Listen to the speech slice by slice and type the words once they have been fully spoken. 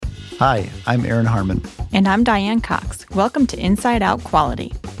Hi, I'm Aaron Harmon. And I'm Diane Cox. Welcome to Inside Out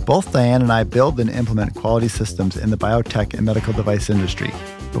Quality. Both Diane and I build and implement quality systems in the biotech and medical device industry.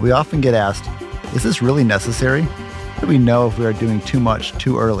 But we often get asked, is this really necessary? How do we know if we are doing too much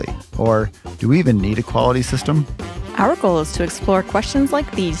too early? Or do we even need a quality system? Our goal is to explore questions like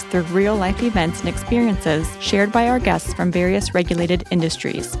these through real-life events and experiences shared by our guests from various regulated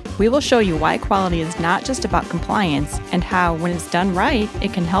industries. We will show you why quality is not just about compliance and how, when it's done right,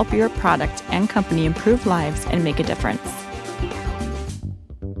 it can help your product and company improve lives and make a difference.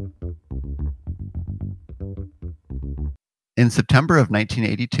 In September of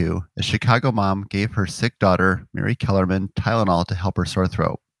 1982, a Chicago mom gave her sick daughter, Mary Kellerman, Tylenol to help her sore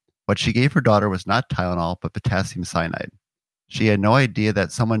throat. What she gave her daughter was not Tylenol, but potassium cyanide. She had no idea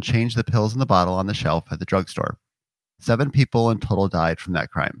that someone changed the pills in the bottle on the shelf at the drugstore. 7 people in total died from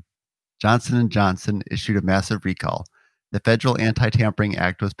that crime. Johnson & Johnson issued a massive recall. The Federal Anti-Tampering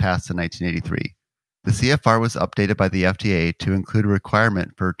Act was passed in 1983. The CFR was updated by the FDA to include a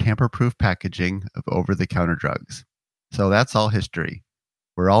requirement for tamper-proof packaging of over-the-counter drugs. So that's all history.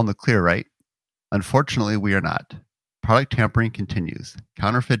 We're all in the clear, right? Unfortunately, we are not. Product tampering continues.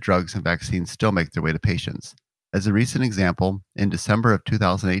 Counterfeit drugs and vaccines still make their way to patients. As a recent example, in December of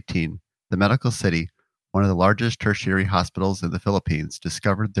 2018, the Medical City, one of the largest tertiary hospitals in the Philippines,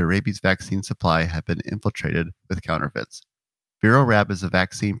 discovered their rabies vaccine supply had been infiltrated with counterfeits. ViroRab is a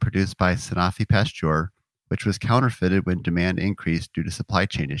vaccine produced by Sanofi Pasteur, which was counterfeited when demand increased due to supply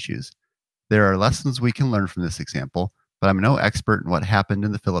chain issues. There are lessons we can learn from this example, but I'm no expert in what happened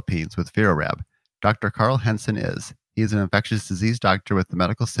in the Philippines with ViroRab. Dr. Carl Henson is. He is an infectious disease doctor with the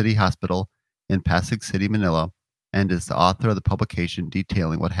Medical City Hospital in Pasig City, Manila, and is the author of the publication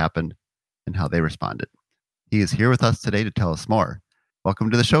detailing what happened and how they responded. He is here with us today to tell us more. Welcome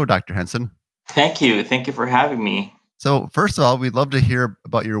to the show, Dr. Henson. Thank you. Thank you for having me. So first of all, we'd love to hear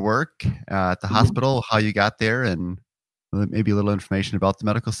about your work at the hospital, how you got there, and maybe a little information about the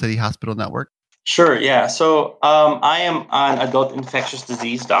Medical City Hospital Network. Sure, yeah. So I am an adult infectious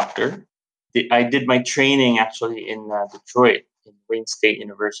disease doctor. I did my training actually in Detroit, in Wayne State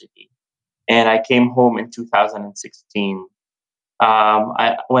University. And I came home in 2016.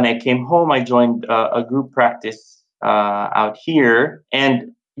 When I came home, I joined a group practice out here.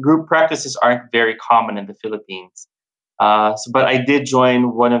 And group practices aren't very common in the Philippines. But I did join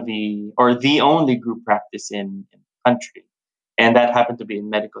the only group practice in the country. And that happened to be in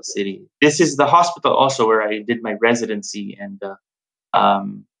Medical City. This is the hospital also where I did my residency and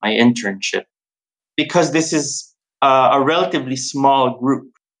my internship. Because this is a relatively small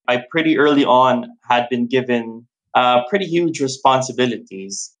group, I pretty early on had been given pretty huge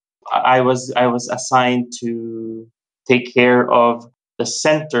responsibilities. I was assigned to take care of the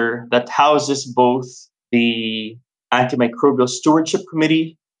center that houses both the Antimicrobial Stewardship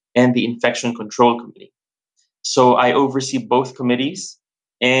Committee and the Infection Control Committee. So I oversee both committees,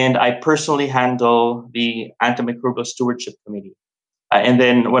 and I personally handle the Antimicrobial Stewardship Committee. And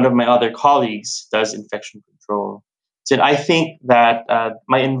then one of my other colleagues does infection control. So I think that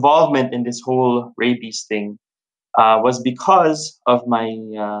my involvement in this whole rabies thing was because of my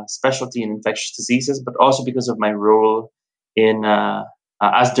specialty in infectious diseases, but also because of my role in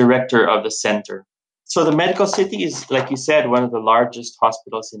as director of the center. So the Medical City is, like you said, one of the largest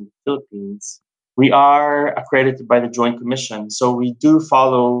hospitals in the Philippines. We are accredited by the Joint Commission, so we do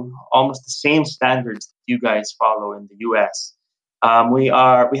follow almost the same standards that you guys follow in the U.S. We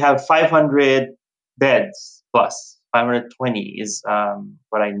have 500 beds plus 520 is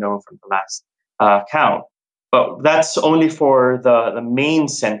what I know from the last count. But that's only for the main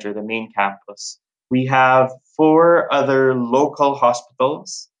center, the main campus. We have 4 other local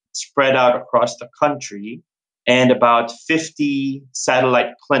hospitals spread out across the country and about 50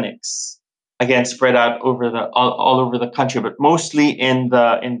 satellite clinics, again spread out over all over the country, but mostly in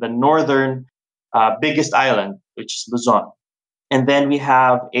the northern biggest island, which is Luzon. And then we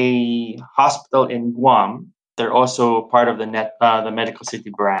have a hospital in Guam. They're also part of the Medical City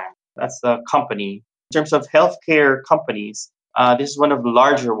brand. That's the company. In terms of healthcare companies, this is one of the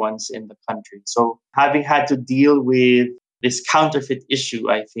larger ones in the country. So having had to deal with this counterfeit issue,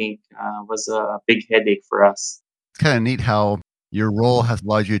 I think, was a big headache for us. It's kind of neat how your role has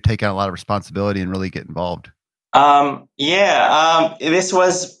allowed you to take on a lot of responsibility and really get involved. This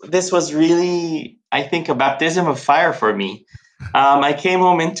was really, I think, a baptism of fire for me. I came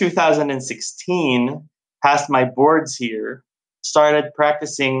home in 2016, passed my boards here, started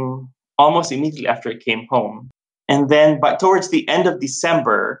practicing almost immediately after I came home. And then, but towards the end of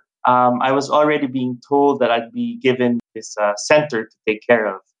December, I was already being told that I'd be given this center to take care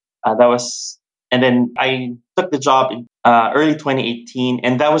of. That was And then I took the job in early 2018,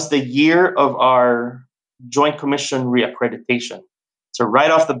 and that was the year of our Joint Commission reaccreditation. So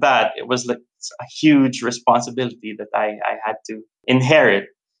right off the bat, it was like a huge responsibility that I had to inherit.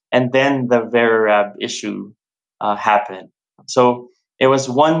 And then the Verirab issue happened. So it was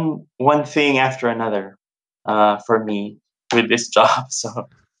one thing after another for me with this job. So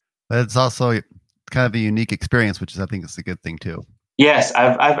But it's also kind of a unique experience, which is, I think, is a good thing too. yes,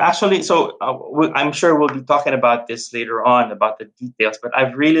 I've actually. So I'm sure we'll be talking about this later on about the details. But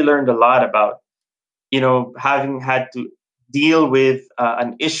I've really learned a lot about having had to deal with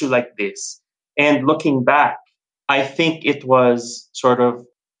an issue like this. And looking back, I think it was sort of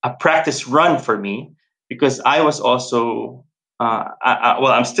a practice run for me because I was also,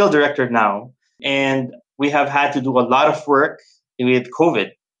 I'm still director now, and we have had to do a lot of work with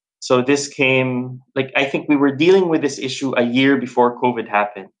COVID. So this came, like, I think we were dealing with this issue a year before COVID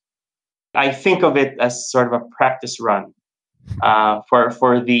happened. I think of it as sort of a practice run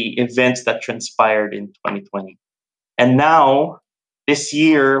for the events that transpired in 2020. And now, this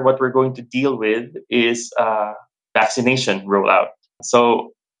year, what we're going to deal with is vaccination rollout.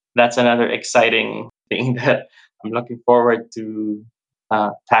 So that's another exciting thing that I'm looking forward to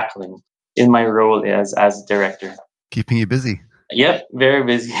tackling in my role as director. Keeping you busy. Yep, very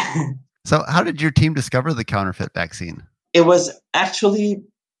busy. So how did your team discover the counterfeit vaccine? It was actually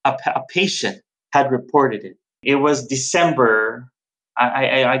a patient had reported it. It was December.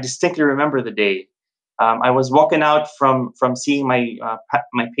 I distinctly remember the day. I was walking out from seeing my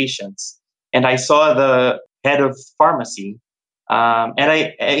patients, and I saw the head of pharmacy.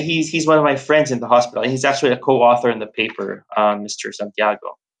 He's one of my friends in the hospital. He's actually a co-author in the paper, Mr.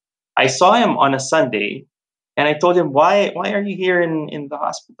 Santiago. I saw him on a Sunday, and I told him, why are you here in the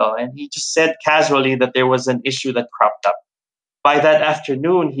hospital? And he just said casually that there was an issue that cropped up. By that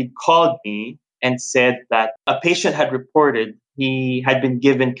afternoon, he called me and said that a patient had reported he had been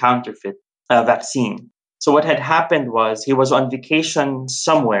given counterfeit vaccine. So what had happened was he was on vacation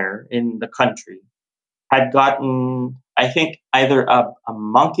somewhere in the country, had gotten, I think, either a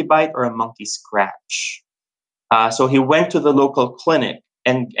monkey bite or a monkey scratch. So he went to the local clinic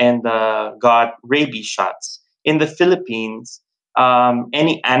and got rabies shots. In the Philippines,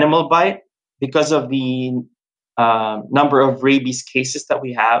 any animal bite, because of the number of rabies cases that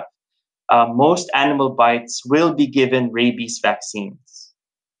we have, most animal bites will be given rabies vaccines.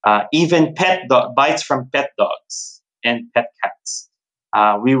 Even bites from pet dogs and pet cats,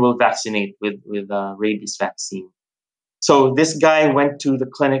 we will vaccinate with rabies vaccine. So this guy went to the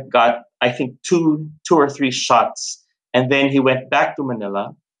clinic, got I think two or three shots, and then he went back to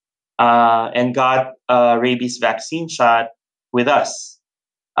Manila and got a rabies vaccine shot with us.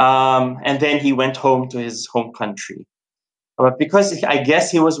 And then he went home to his home country. But because I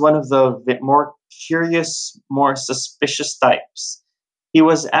guess he was one of the more curious, more suspicious types, he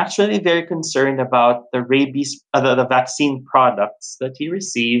was actually very concerned about the rabies, the vaccine products that he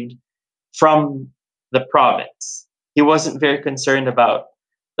received from the province. He wasn't very concerned about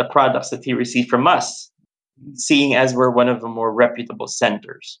the products that he received from us, seeing as we're one of the more reputable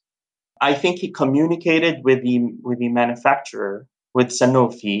centers. I think he communicated with the manufacturer, with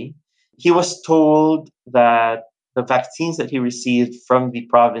Sanofi. He was told that the vaccines that he received from the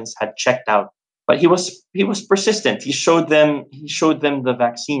province had checked out, but he was persistent. He showed them the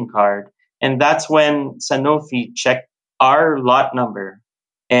vaccine card, and that's when Sanofi checked our lot number,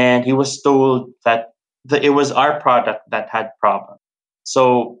 and he was told that it was our product that had problem.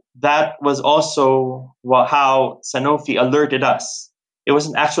 So that was also how Sanofi alerted us. It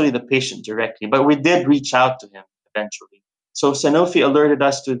wasn't actually the patient directly, but we did reach out to him eventually. So Sanofi alerted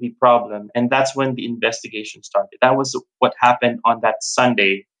us to the problem, and that's when the investigation started. That was what happened on that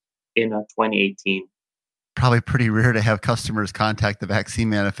Sunday in 2018. Probably pretty rare to have customers contact the vaccine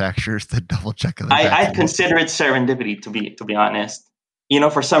manufacturers to double check. I consider it serendipity, to be honest.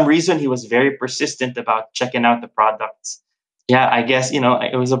 For some reason, he was very persistent about checking out the products. Yeah, I guess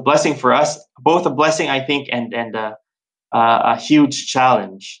it was a blessing for us, both a blessing, I think, and a huge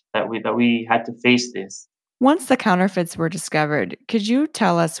challenge that we had to face this. Once the counterfeits were discovered, could you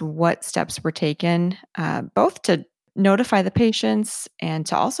tell us what steps were taken, both to notify the patients and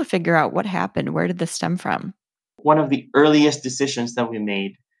to also figure out what happened? Where did this stem from? One of the earliest decisions that we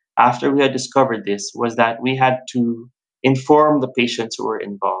made after we had discovered this was that we had to inform the patients who were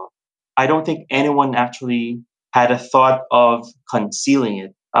involved. I don't think anyone actually had a thought of concealing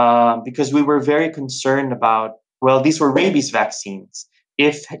it because we were very concerned about, these were rabies vaccines.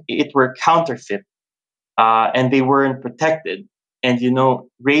 If it were counterfeit, and they weren't protected. And,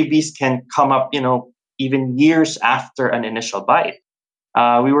 rabies can come up, even years after an initial bite.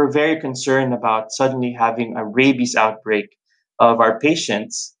 we were very concerned about suddenly having a rabies outbreak of our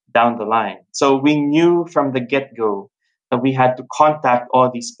patients down the line. So we knew from the get-go that we had to contact all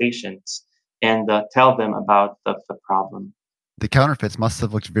these patients and tell them about the problem. The counterfeits must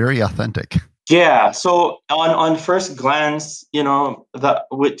have looked very authentic. Yeah. So on first glance, to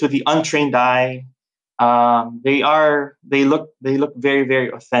the untrained eye, they look very,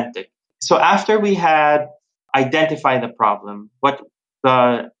 very authentic. So after we had identified the problem, what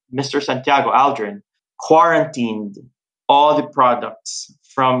the Mr. Santiago Aldrin quarantined all the products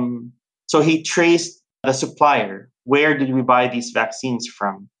from. So he traced the supplier. Where did we buy these vaccines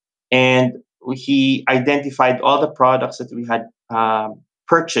from? And he identified all the products that we had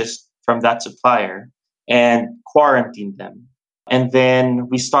purchased from that supplier and quarantined them. And then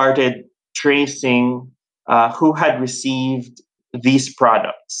we started tracing who had received these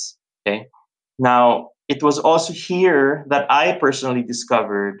products. Okay. Now, it was also here that I personally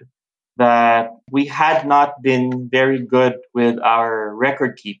discovered that we had not been very good with our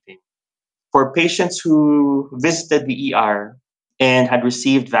record keeping. For patients who visited the ER and had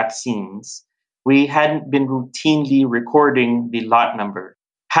received vaccines, we hadn't been routinely recording the lot number.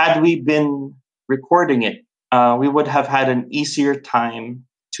 Had we been recording it, we would have had an easier time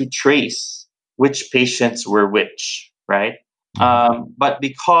to trace which patients were which, right? But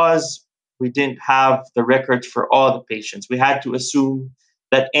because we didn't have the records for all the patients, we had to assume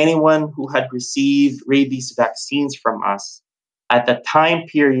that anyone who had received rabies vaccines from us at the time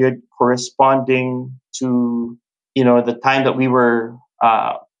period corresponding to the time that we were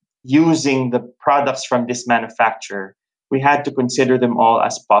using the products from this manufacturer, we had to consider them all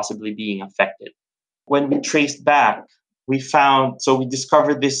as possibly being affected. When we traced back, we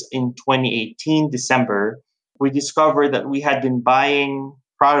discovered this in 2018, December. We discovered that we had been buying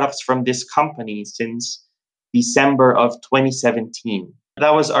products from this company since December of 2017.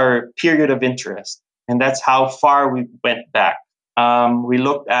 That was our period of interest, and that's how far we went back. We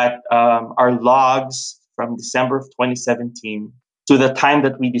looked at our logs from December of 2017 to the time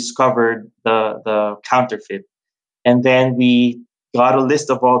that we discovered the counterfeit. And then we got a list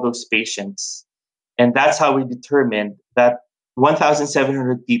of all those patients. And that's how we determined that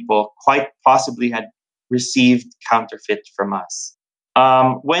 1,700 people quite possibly had received counterfeit from us.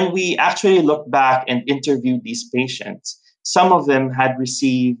 When we actually looked back and interviewed these patients, some of them had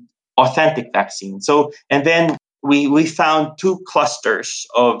received authentic vaccines. And then we found two clusters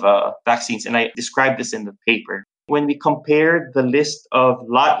of vaccines, and I described this in the paper. When we compared the list of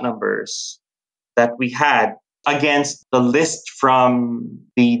lot numbers that we had against the list from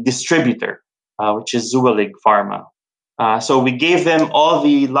the distributor, which is Zuellig Pharma. So we gave them all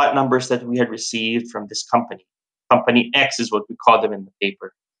the lot numbers that we had received from this company. Company X is what we call them in the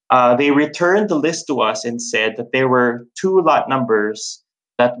paper. They returned the list to us and said that there were two lot numbers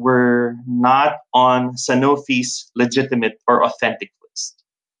that were not on Sanofi's legitimate or authentic list.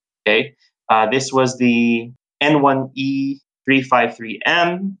 Okay, this was the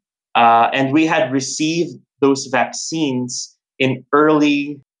N1E353M, and we had received those vaccines in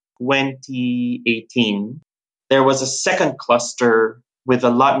early 2018. There was a second cluster with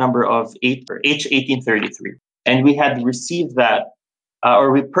a lot number of H1833, and we had received that, or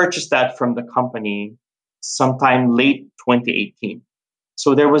we purchased that from the company sometime late 2018.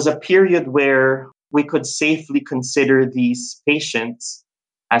 So there was a period where we could safely consider these patients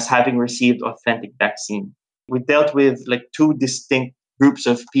as having received authentic vaccine. We dealt with like two distinct groups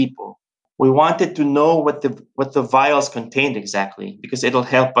of people. We wanted to know what the vials contained exactly, because it'll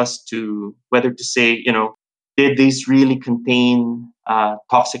help us to whether to say, did these really contain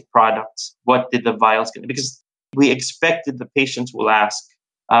toxic products? What did the vials contain? Because we expected the patients will ask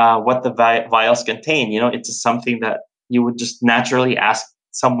what the vials contain. It's something that you would just naturally ask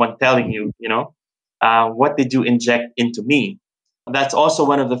someone telling you, what did you inject into me? That's also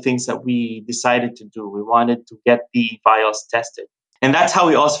one of the things that we decided to do. We wanted to get the vials tested. And that's how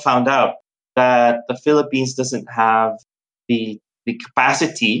we also found out that the Philippines doesn't have the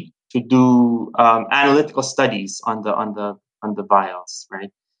capacity to do analytical studies on the vials,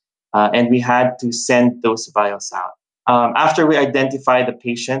 right? And we had to send those vials out. After we identified the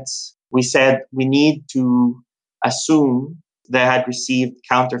patients, we said we need to assume they had received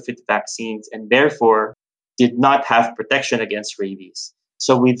counterfeit vaccines and therefore did not have protection against rabies.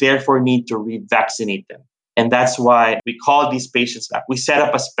 So we therefore need to revaccinate them. And that's why we called these patients back. We set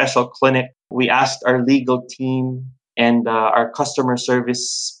up a special clinic. We asked our legal team and our customer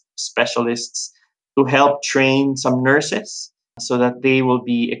service specialists to help train some nurses so that they will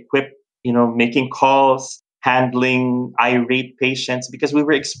be equipped, making calls, handling irate patients, because we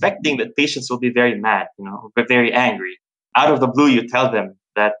were expecting that patients will be very mad, very angry. out of the blue, you tell them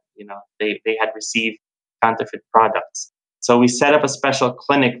that, they had received counterfeit products. So we set up a special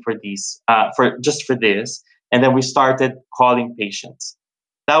clinic for these, for this, and then we started calling patients.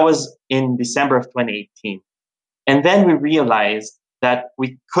 That was in December of 2018. And then we realized that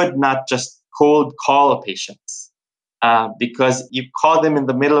we could not just cold call patients because you call them in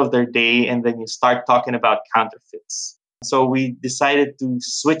the middle of their day and then you start talking about counterfeits. So we decided to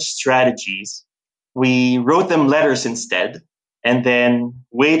switch strategies. We wrote them letters instead and then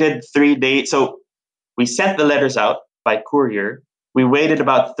waited 3 days. So we sent the letters out by courier. We waited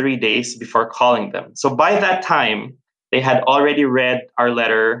about 3 days before calling them. So by that time, they had already read our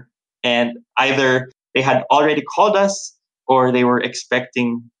letter and either they had already called us or they were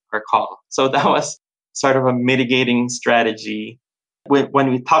expecting our call. So that was sort of a mitigating strategy. When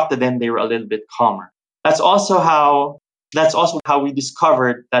we talked to them, they were a little bit calmer. That's also how we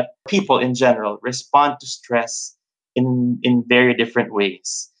discovered that people in general respond to stress in very different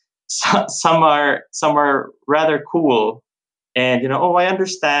ways. So, some are rather cool and oh, I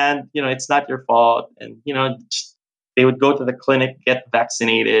understand, it's not your fault, and they would go to the clinic, get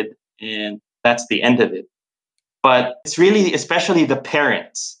vaccinated, and that's the end of it. But it's really especially the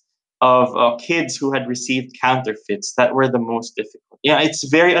parents of kids who had received counterfeits that were the most difficult. It's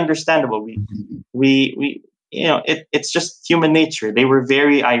very understandable. We it's just human nature. They were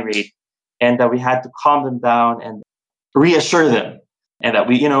very irate, and we had to calm them down and reassure them, and that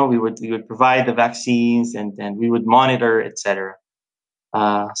we would provide the vaccines and we would monitor, etc.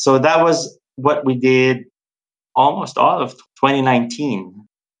 So that was what we did almost all of 2019.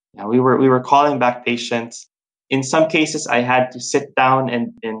 We were calling back patients. In some cases, I had to sit down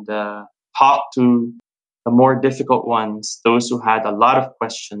and talk to the more difficult ones, those who had a lot of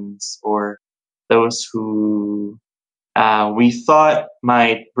questions or those who we thought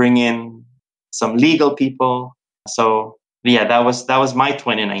might bring in some legal people. So yeah, that was my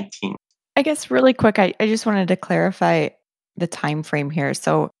 2019. I guess really quick, I just wanted to clarify the time frame here.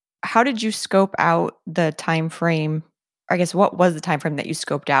 So how did you scope out the time frame? I guess what was the time frame that you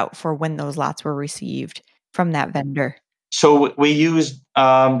scoped out for when those lots were received from that vendor? So we used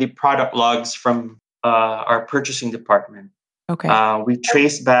the product logs from our purchasing department. Okay. We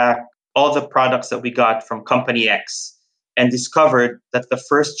traced back all the products that we got from Company X and discovered that the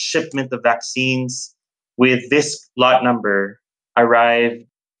first shipment of vaccines with this lot number arrived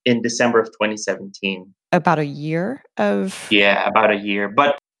in December of 2017. About a year of... Yeah, about a year.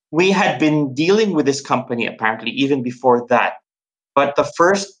 But we had been dealing with this company apparently even before that. But the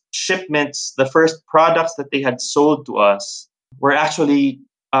first shipments, the first products that they had sold to us were actually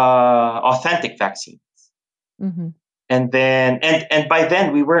authentic vaccines. Mm-hmm. And then, and by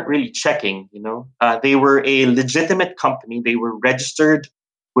then we weren't really checking, they were a legitimate company. They were registered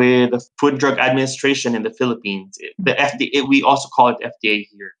with the Food and Drug Administration in the Philippines. The FDA, we also call it FDA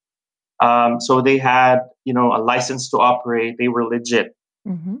here. So they had, a license to operate. They were legit.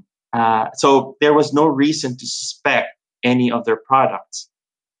 Mm-hmm. So there was no reason to suspect any of their products.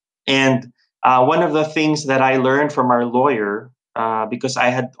 And one of the things that I learned from our lawyer, because I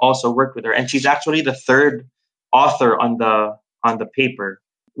had also worked with her, and she's actually the third author on the paper,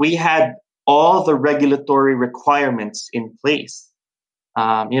 we had all the regulatory requirements in place.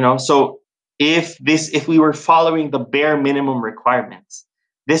 So if we were following the bare minimum requirements,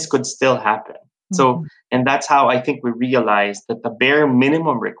 this could still happen. Mm-hmm. So, and that's how I think we realized that the bare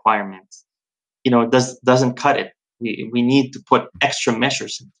minimum requirements, doesn't cut it. We need to put extra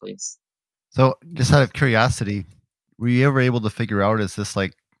measures in place. So, just out of curiosity, were you ever able to figure out, is this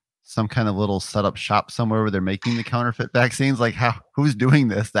like some kind of little setup shop somewhere where they're making the counterfeit vaccines? Like, who's doing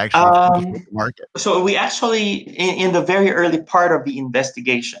this to actually market? So we actually, in the very early part of the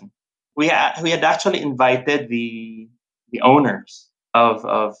investigation, we had actually invited the owners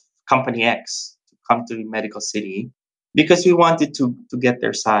of Company X to come to Medical City because we wanted to get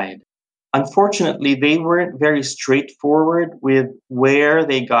their side. Unfortunately, they weren't very straightforward with where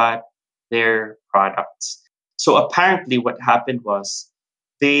they got their products. So apparently what happened was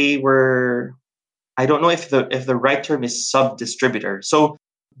they were, I don't know if the right term is sub-distributor. So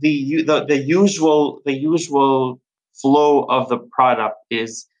the usual flow of the product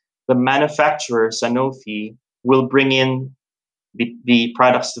is the manufacturer, Sanofi, will bring in the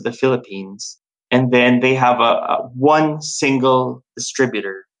products to the Philippines, and then they have a one single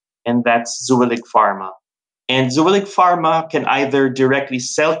distributor, and that's Zuellig Pharma. And Zuellig Pharma can either directly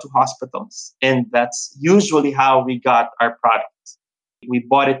sell to hospitals, and that's usually how we got our products. We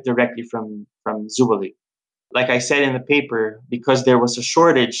bought it directly from Zuellig. Like I said in the paper, because there was a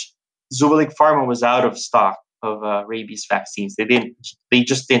shortage, Zuellig Pharma was out of stock of rabies vaccines. They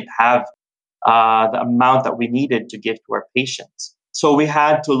just didn't have the amount that we needed to give to our patients. So we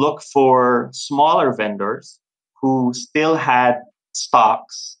had to look for smaller vendors who still had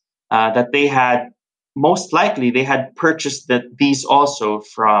stocks that they had. Most likely, they had purchased these also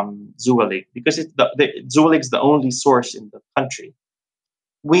from Zuellig, because Zuellig is the only source in the country.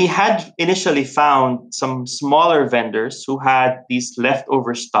 We had initially found some smaller vendors who had these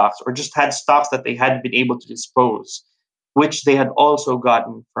leftover stocks, or just had stocks that they hadn't been able to dispose, which they had also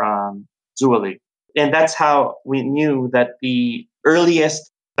gotten from Zuellig. And that's how we knew that the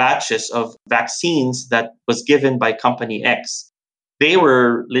earliest batches of vaccines that was given by Company X, they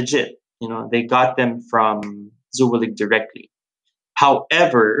were legit. They got them from Zuellig directly.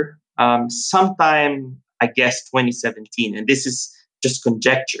 However, sometime, I guess, 2017, and this is just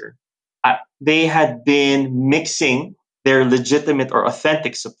conjecture, they had been mixing their legitimate or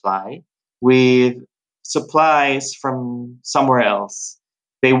authentic supply with supplies from somewhere else.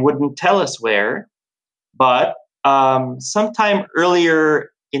 They wouldn't tell us where, but sometime earlier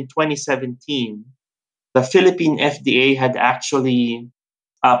in 2017, the Philippine FDA had actually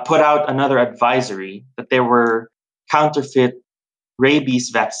put out another advisory that there were counterfeit rabies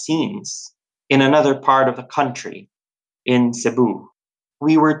vaccines in another part of the country, in Cebu.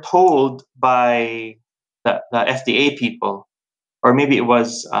 We were told by the FDA people, or maybe it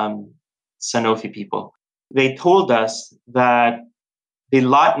was Sanofi people, they told us that the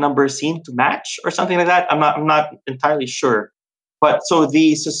lot number seemed to match or something like that. I'm not entirely sure. But so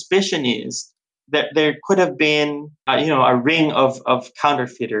the suspicion is that there could have been a ring of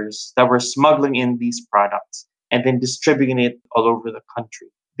counterfeiters that were smuggling in these products and then distributing it all over the country.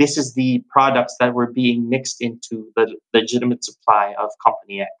 This is the products that were being mixed into the legitimate supply of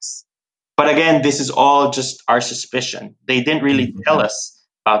Company X. But again, this is all just our suspicion. They didn't really tell us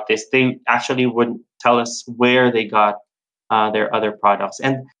about this. They actually wouldn't tell us where they got their other products.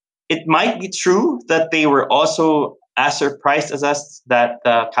 And it might be true that they were also as surprised as us that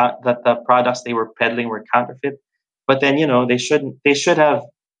the products they were peddling were counterfeit. But then, they should have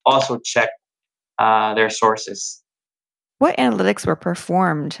also checked their sources. What analytics were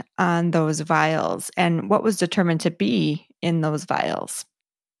performed on those vials, and what was determined to be in those vials?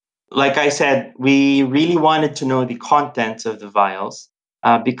 Like I said, we really wanted to know the contents of the vials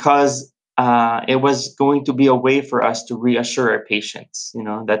because it was going to be a way for us to reassure our patients,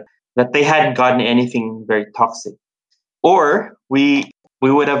 that they hadn't gotten anything very toxic. Or we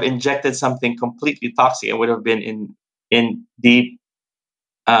would have injected something completely toxic. It would have been in deep.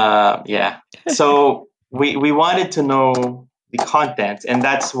 So we wanted to know the content, and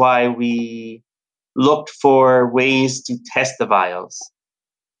that's why we looked for ways to test the vials.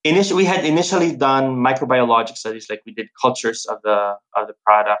 We had initially done microbiologic studies, like we did cultures of the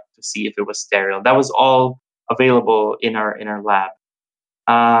product to see if it was sterile. That was all available in our lab.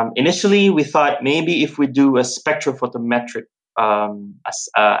 Initially, we thought maybe if we do a spectrophotometric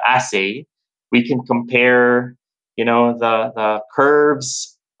assay, we can compare, the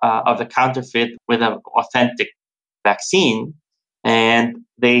curves of the counterfeit with an authentic vaccine, and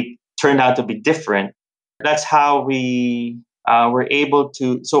they turned out to be different. That's how we were able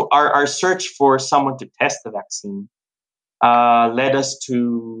to. So our search for someone to test the vaccine led us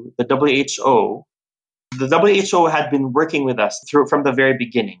to the WHO. The WHO had been working with us from the very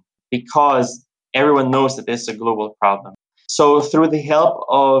beginning because everyone knows that this is a global problem. So through the help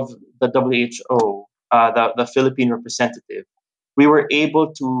of the WHO, the Philippine representative, we were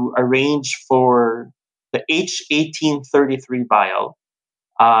able to arrange for the H1833 vial.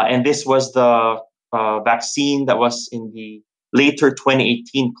 And this was the vaccine that was in the later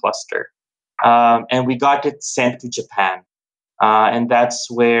 2018 cluster. And we got it sent to Japan. And that's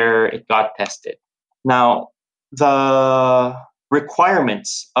where it got tested. Now, the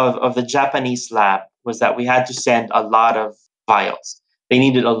requirements of the Japanese lab was that we had to send a lot of vials. They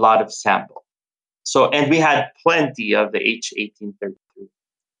needed a lot of sample. And we had plenty of the H1833.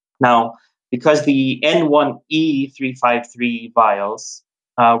 Now, because the N1E353 vials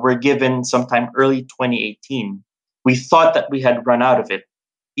were given sometime early 2018, we thought that we had run out of it.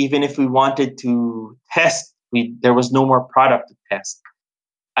 Even if we wanted to test, there was no more product to test.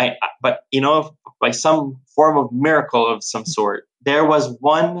 But by some form of miracle of some sort, there was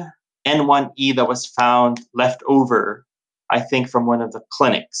one N1E that was found left over, I think, from one of the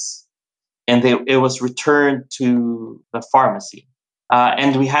clinics, and it was returned to the pharmacy.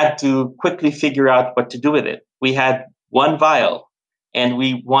 And we had to quickly figure out what to do with it. We had one vial, and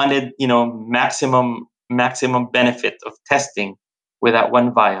we wanted, maximum benefit of testing with that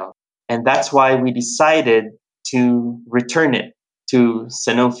one vial, and that's why we decided to return it to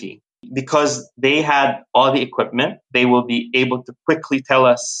Sanofi. Because they had all the equipment, they will be able to quickly tell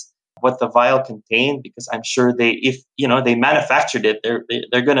us what the vial contained, because I'm sure if they manufactured it,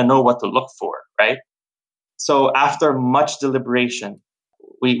 they're going to know what to look for, right? So after much deliberation,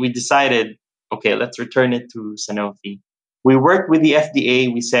 we decided, okay, let's return it to Sanofi. We worked with the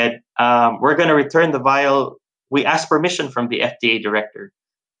FDA. We said, we're going to return the vial. We asked permission from the FDA director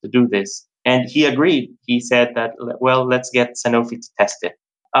to do this. And he agreed. He said that, well, let's get Sanofi to test it.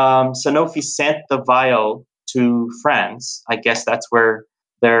 Sanofi sent the vial to France. I guess that's where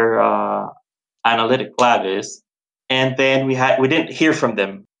their analytic lab is. And then we didn't hear from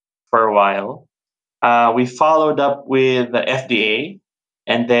them for a while. We followed up with the FDA,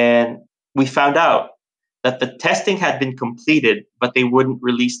 and then we found out that the testing had been completed, but they wouldn't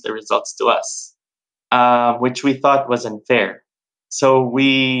release the results to us, which we thought was unfair. So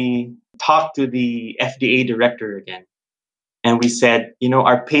we talked to the FDA director again, and we said,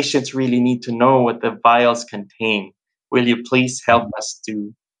 our patients really need to know what the vials contain. Will you please help us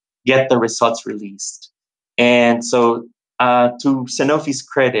to get the results released? And so to Sanofi's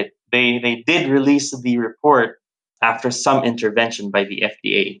credit, they did release the report after some intervention by the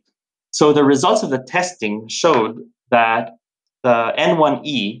FDA. So the results of the testing showed that the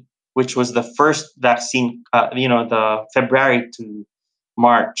N1E, which was the first vaccine, the February to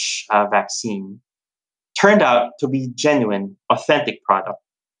March vaccine, turned out to be genuine, authentic product.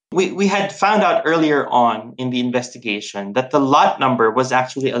 We had found out earlier on in the investigation that the lot number was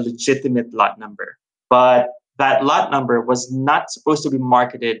actually a legitimate lot number, but that lot number was not supposed to be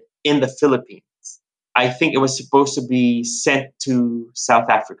marketed in the Philippines. I think it was supposed to be sent to South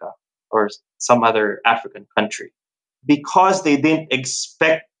Africa or some other African country. Because they didn't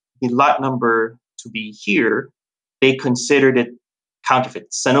expect the lot number to be here, they considered it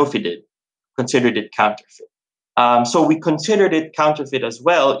counterfeit. Sanofi did, considered it counterfeit. So we considered it counterfeit as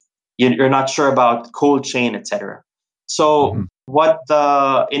well. You're not sure about cold chain, etc. So what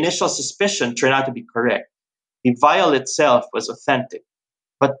the initial suspicion turned out to be correct. The vial itself was authentic,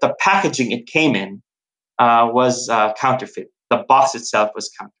 but the packaging it came in was counterfeit. The box itself was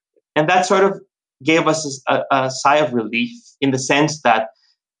counterfeit. And that sort of gave us a sigh of relief in the sense that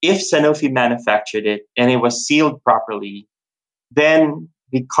if Sanofi manufactured it and it was sealed properly, then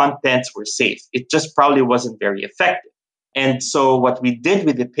the contents were safe. It just probably wasn't very effective. And so what we did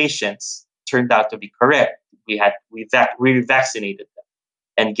with the patients turned out to be correct. We vaccinated them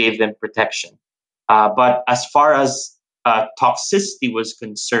and gave them protection. But as far as toxicity was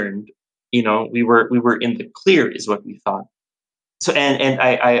concerned, we were in the clear, is what we thought. So and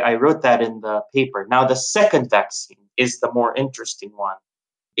I wrote that in the paper. Now the second vaccine is the more interesting one.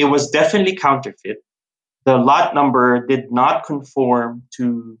 It was definitely counterfeit. The lot number did not conform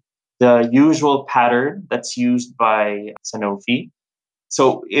to the usual pattern that's used by Sanofi.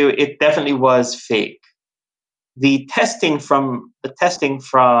 So it definitely was fake. The testing from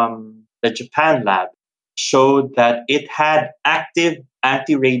the Japan lab showed that it had active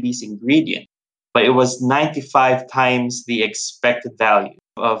anti-rabies ingredient, but it was 95 times the expected value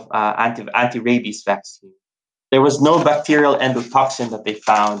of anti-rabies vaccine. There was no bacterial endotoxin that they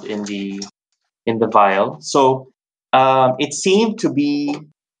found in the vial. So it seemed to be,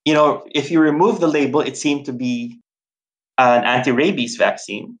 if you remove the label, it seemed to be an anti-rabies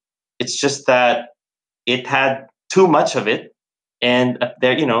vaccine. It's just that it had too much of it, and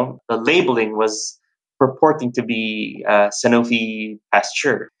the labeling was purporting to be Sanofi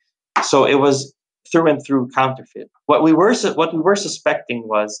Pasteur. So it was through and through counterfeit. What we were suspecting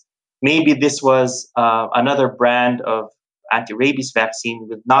was maybe this was another brand of anti-rabies vaccine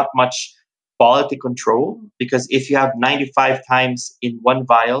with not much quality control, because if you have 95 times in one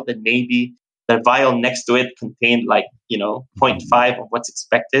vial, then maybe the vial next to it contained 0.5 of what's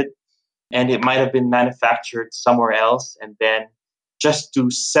expected, and it might have been manufactured somewhere else, and then just to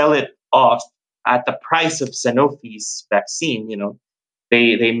sell it off at the price of Sanofi's vaccine,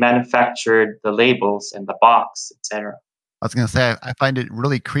 they manufactured the labels and the box, etc. I was going to say, I find it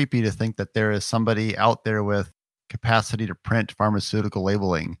really creepy to think that there is somebody out there with capacity to print pharmaceutical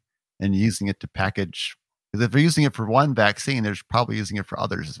labeling and using it to package. Because if they're using it for one vaccine, they're probably using it for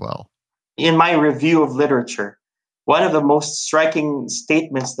others as well. In my review of literature, one of the most striking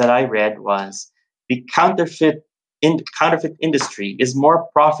statements that I read was the counterfeit industry is more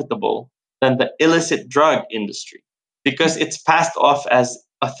profitable than the illicit drug industry because it's passed off as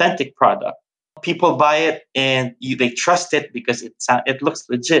authentic product. People buy it and they trust it because it looks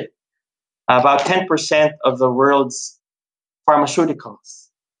legit. About 10% of the world's pharmaceuticals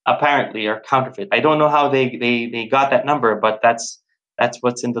apparently are counterfeit. I don't know how they got that number, but that's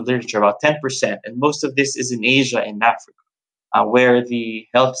what's in the literature, about 10%. And most of this is in Asia and Africa, where the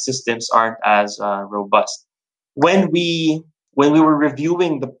health systems aren't as robust. When we when we were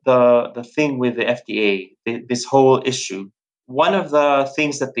reviewing the thing with the FDA, this whole issue, one of the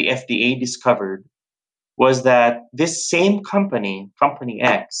things that the FDA discovered was that this same company, Company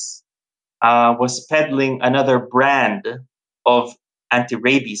X, was peddling another brand of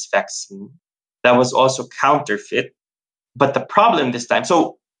anti-rabies vaccine that was also counterfeit. But the problem this time,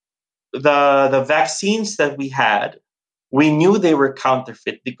 so the vaccines that we had, we knew they were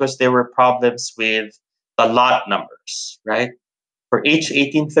counterfeit because there were problems with the lot numbers, right? For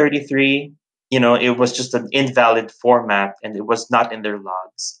H1833, it was just an invalid format and it was not in their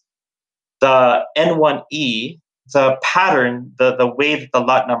logs. The N1E, the pattern, the way that the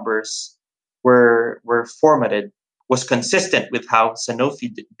lot numbers were formatted was consistent with how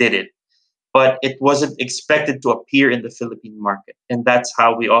Sanofi did it, but it wasn't expected to appear in the Philippine market. And that's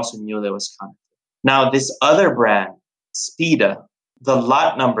how we also knew there was counterfeit. Now, this other brand, Spida, the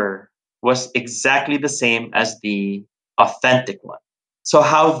lot number was exactly the same as the authentic one. So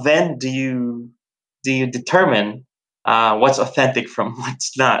how then do you determine what's authentic from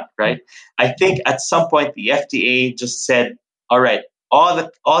what's not, right? I think at some point the FDA just said, all right, all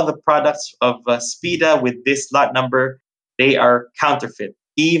the products of Spida with this lot number, they are counterfeit.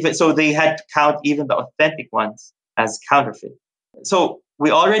 Even so, they had to count even the authentic ones as counterfeit. So we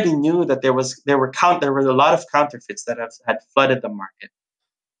already knew that there were a lot of counterfeits that had flooded the market,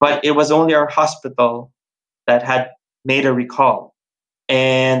 but it was only our hospital that had made a recall,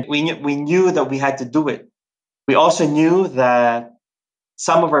 and we knew that we had to do it. We also knew that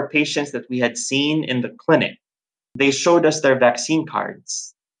some of our patients that we had seen in the clinic, they showed us their vaccine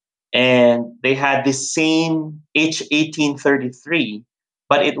cards, and they had the same H1833,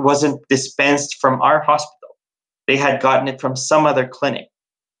 but it wasn't dispensed from our hospital. They had gotten it from some other clinic,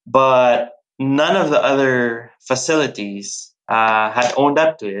 but none of the other facilities had owned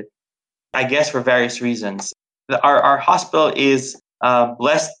up to it, I guess for various reasons. Our hospital is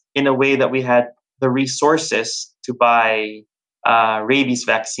blessed in a way that we had the resources to buy rabies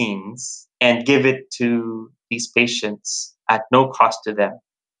vaccines and give it to these patients at no cost to them.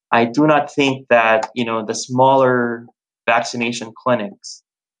 I do not think that the smaller vaccination clinics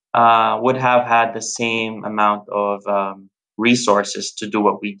would have had the same amount of resources to do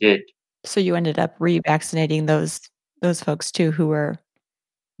what we did. So you ended up revaccinating those folks too who were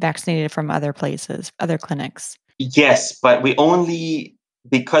vaccinated from other places, other clinics. Yes, but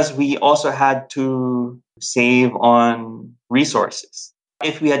because we also had to save on resources.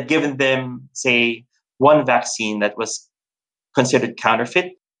 If we had given them, say, one vaccine that was considered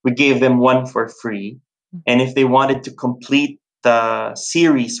counterfeit, we gave them one for free. And if they wanted to complete the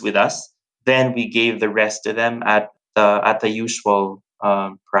series with us, then we gave the rest to them at the usual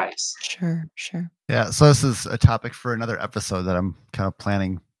price. Sure. Yeah, so this is a topic for another episode that I'm kind of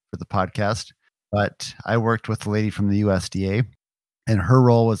planning for the podcast. But I worked with a lady from the USDA, and her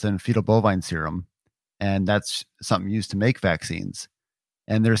role was in fetal bovine serum, and that's something used to make vaccines.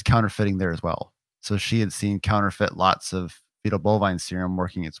 And there's counterfeiting there as well. So she had seen counterfeit lots of fetal bovine serum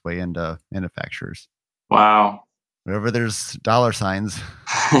working its way into manufacturers. Wow. Wherever there's dollar signs.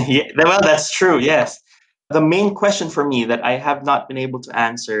 Yeah, well, that's true, yes. The main question for me that I have not been able to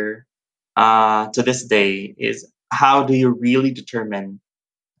answer to this day is, how do you really determine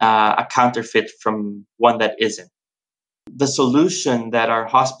a counterfeit from one that isn't? The solution that our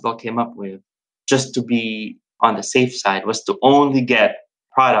hospital came up with, just to be on the safe side, was to only get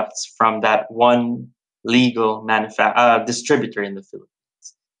products from that one legal distributor in the Philippines.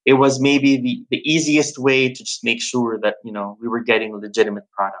 It was maybe the easiest way to just make sure that we were getting legitimate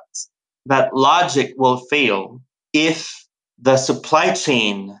products. That logic will fail if the supply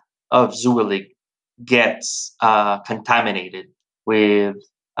chain of Zuellig gets contaminated with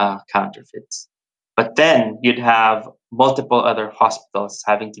counterfeits. But then you'd have multiple other hospitals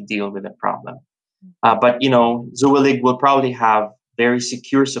having to deal with the problem. But Zuellig will probably have very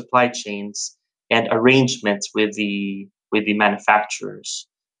secure supply chains and arrangements with the manufacturers,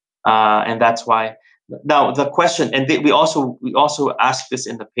 and that's why. Now the question, and we also asked this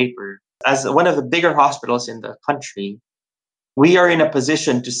in the paper, as one of the bigger hospitals in the country, we are in a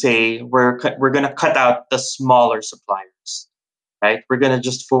position to say we're going to cut out the smaller suppliers, right? We're going to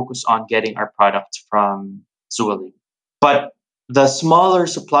just focus on getting our products from Zuellig. But the smaller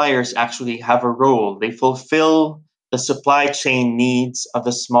suppliers actually have a role. They fulfill the supply chain needs of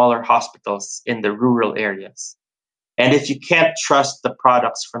the smaller hospitals in the rural areas. And if you can't trust the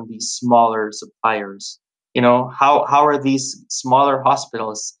products from these smaller suppliers, how are these smaller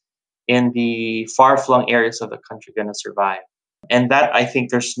hospitals in the far-flung areas of the country going to survive? And that, I think,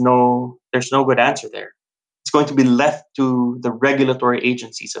 there's no good answer there. It's going to be left to the regulatory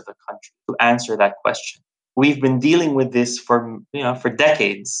agencies of the country to answer that question. we've been dealing with this for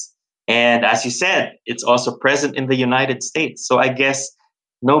decades. And as you said, it's also present in the United States. So I guess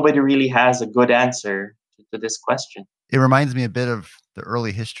nobody really has a good answer to this question. It reminds me a bit of the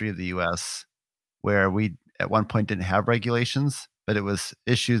early history of the US, where we at one point didn't have regulations, but it was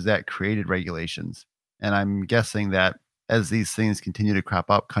issues that created regulations. And I'm guessing that as these things continue to crop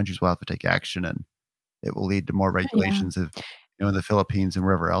up, countries will have to take action, and it will lead to more regulations if, in the Philippines and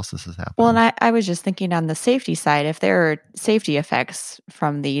wherever else this has happened. Well, and I was just thinking on the safety side, if there are safety effects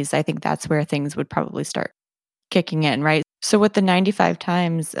from these, I think that's where things would probably start kicking in, right? So with the 95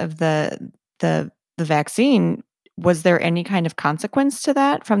 times of the vaccine, was there any kind of consequence to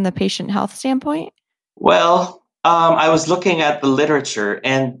that from the patient health standpoint? Well, I was looking at the literature,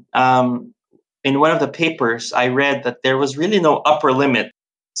 and in one of the papers, I read that there was really no upper limit.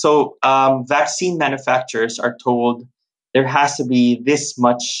 So vaccine manufacturers are told there has to be this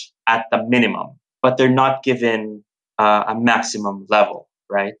much at the minimum, but they're not given a maximum level,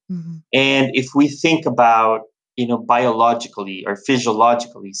 right? Mm-hmm. And if we think about, biologically or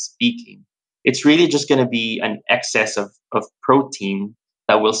physiologically speaking, it's really just going to be an excess of protein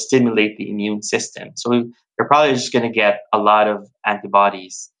that will stimulate the immune system. So you're probably just going to get a lot of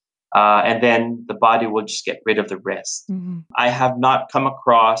antibodies. And then the body will just get rid of the rest. Mm-hmm. I have not come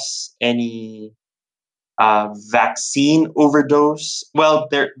across any vaccine overdose. Well,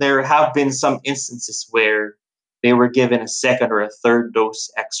 there have been some instances where they were given a second or a third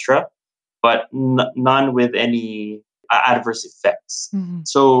dose extra, but none with any adverse effects. Mm-hmm.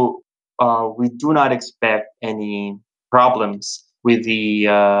 So we do not expect any problems with the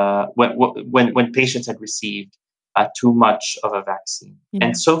when patients had received too much of a vaccine. Yeah.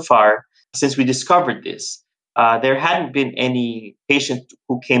 And so far, since we discovered this, there hadn't been any patient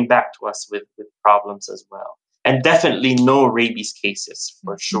who came back to us with problems as well. And definitely no rabies cases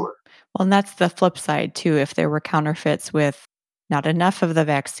for sure. Well, and that's the flip side too. If there were counterfeits with not enough of the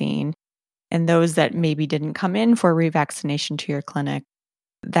vaccine and those that maybe didn't come in for revaccination to your clinic,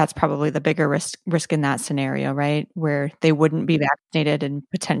 that's probably the bigger risk in that scenario, right? Where they wouldn't be vaccinated and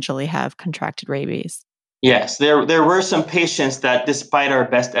potentially have contracted rabies. Yes, there were some patients that despite our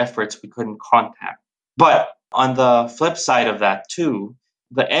best efforts, we couldn't contact. But on the flip side of that too,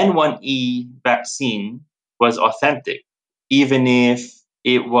 the N1E vaccine was authentic, even if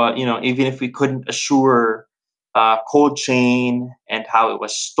it was, even if we couldn't assure cold chain and how it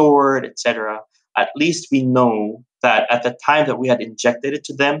was stored, etc. At least we know that at the time that we had injected it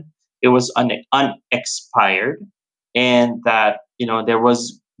to them, it was unexpired, and that there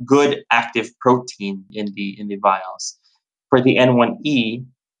was good active protein in the vials. For the N1E,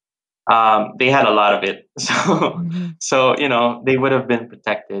 they had a lot of it, so they would have been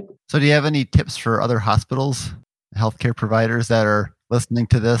protected. So, do you have any tips for other hospitals, healthcare providers that are listening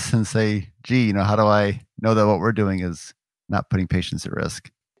to this and say, "Gee, how do I know that what we're doing is not putting patients at risk?"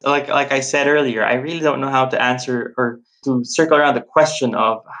 Like I said earlier, I really don't know how to answer or to circle around the question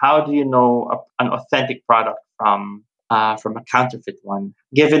of how do you know an authentic product from a counterfeit one,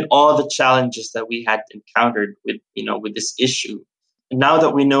 given all the challenges that we had encountered with this issue. And now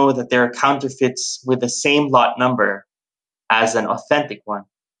that we know that there are counterfeits with the same lot number as an authentic one,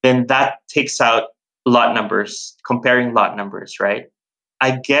 then that takes out lot numbers, comparing lot numbers, right?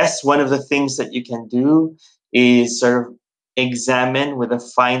 I guess one of the things that you can do is sort of examine with a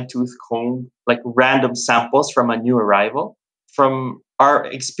fine-tooth comb, like random samples from a new arrival. From our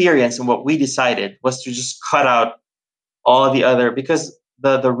experience and what we decided was to just cut out all the other, because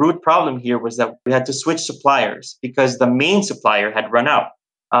the root problem here was that we had to switch suppliers because the main supplier had run out.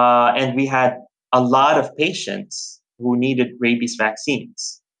 And we had a lot of patients who needed rabies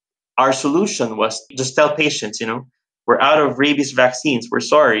vaccines. Our solution was just tell patients, we're out of rabies vaccines. We're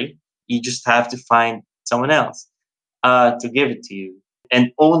sorry. You just have to find someone else to give it to you,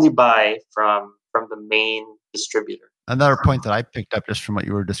 and only buy from the main distributor. Another point that I picked up just from what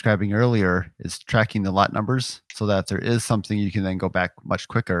you were describing earlier is tracking the lot numbers so that there is something you can then go back much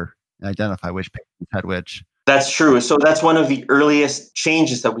quicker and identify which patients had which. That's true. So that's one of the earliest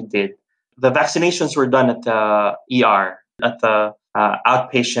changes that we did. The vaccinations were done at the ER, at the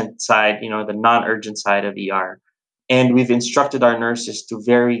outpatient side, the non-urgent side of ER. And we've instructed our nurses to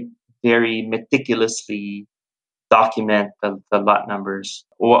very, very meticulously document the lot numbers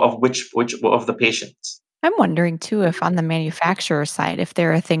of which of the patients. I'm wondering too if on the manufacturer side, if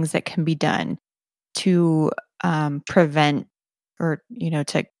there are things that can be done to prevent or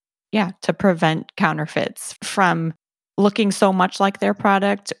to prevent counterfeits from looking so much like their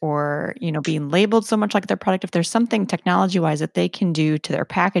product or being labeled so much like their product. If there's something technology-wise that they can do to their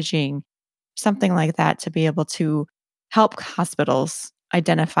packaging, something like that, to be able to help hospitals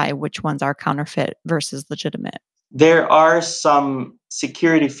identify which ones are counterfeit versus legitimate? There are some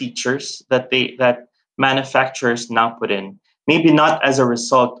security features that manufacturers now put in, maybe not as a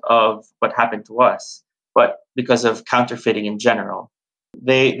result of what happened to us, but because of counterfeiting in general.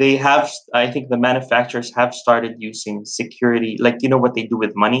 They have, I think the manufacturers have started using security, like what they do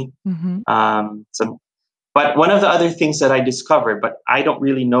with money. Mm-hmm. But one of the other things that I discovered, but I don't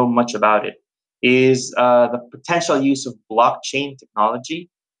really know much about it, is the potential use of blockchain technology,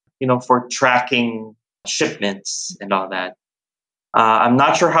 for tracking shipments and all that. I'm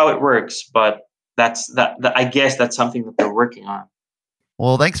not sure how it works, but I guess that's something that they're working on.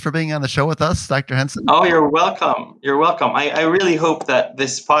 Well, thanks for being on the show with us, Dr. Henson. Oh, you're welcome. You're welcome. I really hope that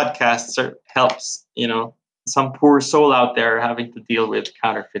this podcast helps, some poor soul out there having to deal with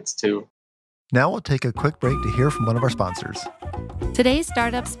counterfeits too. Now we'll take a quick break to hear from one of our sponsors. Today's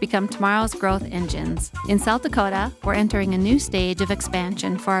startups become tomorrow's growth engines. In South Dakota, we're entering a new stage of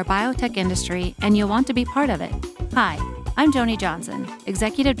expansion for our biotech industry, and you'll want to be part of it. Hi, I'm Joni Johnson,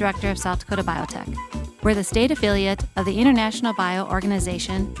 Executive Director of South Dakota Biotech. We're the state affiliate of the International Bio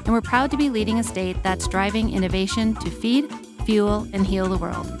Organization, and we're proud to be leading a state that's driving innovation to feed, fuel, and heal the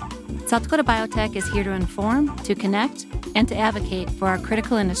world. South Dakota Biotech is here to inform, to connect, and to advocate for our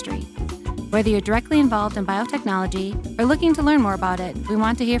critical industry. Whether you're directly involved in biotechnology or looking to learn more about it, we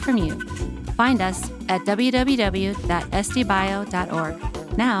want to hear from you. Find us at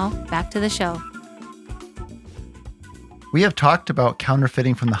www.sdbio.org. Now, back to the show. We have talked about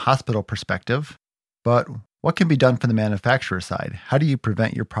counterfeiting from the hospital perspective, but what can be done from the manufacturer side? How do you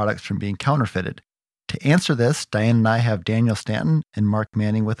prevent your products from being counterfeited? To answer this, Diane and I have Daniel Stanton and Mark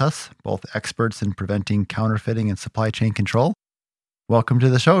Manning with us, both experts in preventing counterfeiting and supply chain control. Welcome to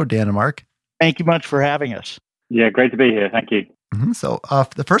the show, Dan and Mark. Thank you much for having us. Yeah, great to be here. Thank you. So for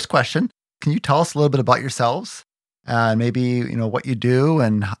the first question, can you tell us a little bit about yourselves and maybe, what you do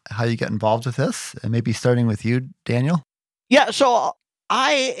and how you get involved with this? And maybe starting with you, Daniel. Yeah, so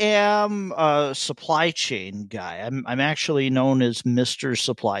I am a supply chain guy. I'm actually known as Mr.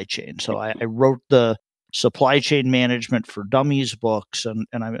 Supply Chain. So I wrote the Supply Chain Management for Dummies books, and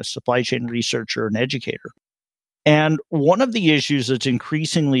I'm a supply chain researcher and educator. And one of the issues that's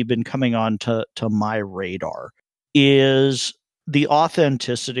increasingly been coming on to my radar is the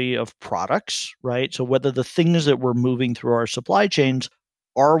authenticity of products, right? So whether the things that we're moving through our supply chains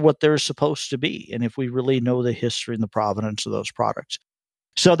are what they're supposed to be, and if we really know the history and the provenance of those products.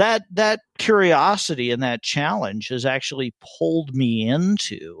 So that curiosity and that challenge has actually pulled me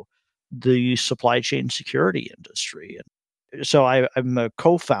into the supply chain security industry. So I'm a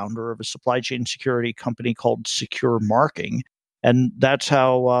co-founder of a supply chain security company called Secure Marking, and that's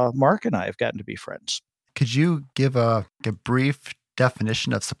how Mark and I have gotten to be friends. Could you give a brief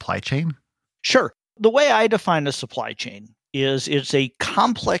definition of supply chain? Sure. The way I define a supply chain is it's a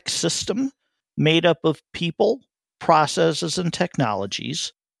complex system made up of people, processes, and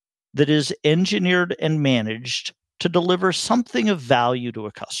technologies that is engineered and managed to deliver something of value to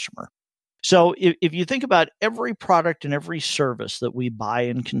a customer. So if you think about every product and every service that we buy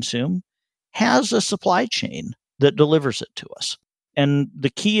and consume has a supply chain that delivers it to us. And the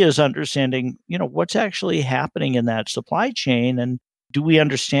key is understanding, what's actually happening in that supply chain, and do we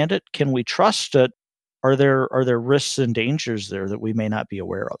understand it? Can we trust it? Are there risks and dangers there that we may not be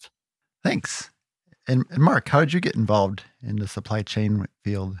aware of? Thanks. And Mark, how did you get involved in the supply chain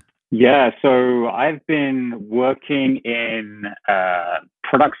field? Yeah, so I've been working in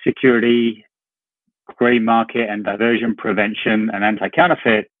product security, gray market and diversion prevention and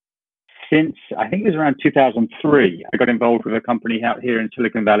anti-counterfeit since I think it was around 2003. I got involved with a company out here in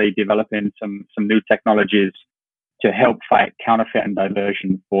Silicon Valley developing some new technologies to help fight counterfeit and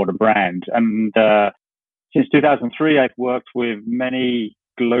diversion for the brand. And since 2003, I've worked with many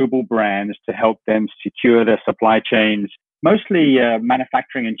global brands to help them secure their supply chains, mostly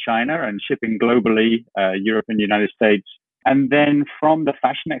manufacturing in China and shipping globally, Europe and the United States. And then from the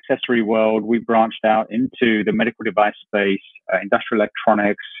fashion accessory world, we branched out into the medical device space, industrial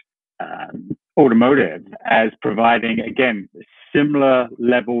electronics, automotive, as providing, again, similar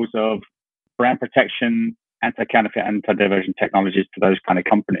levels of brand protection, anti-counterfeit, anti-diversion technologies to those kind of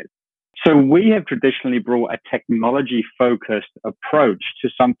companies. So we have traditionally brought a technology-focused approach to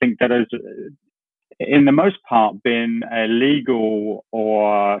something that has, in the most part, been a legal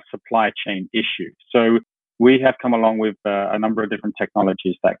or supply chain issue. So we have come along with a number of different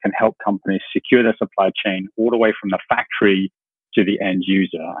technologies that can help companies secure their supply chain all the way from the factory to the end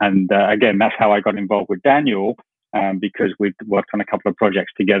user. And again, that's how I got involved with Daniel, because we've worked on a couple of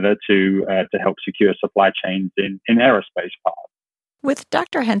projects together to help secure supply chains in aerospace parts. With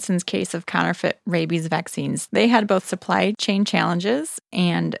Dr. Henson's case of counterfeit rabies vaccines, they had both supply chain challenges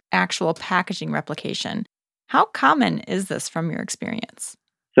and actual packaging replication. How common is this from your experience?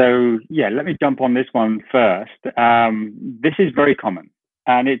 So, let me jump on this one first. This is very common.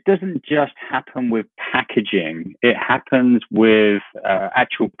 And it doesn't just happen with packaging, it happens with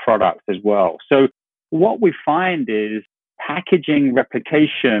actual products as well. So what we find is packaging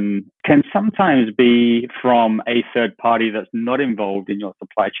replication can sometimes be from a third party that's not involved in your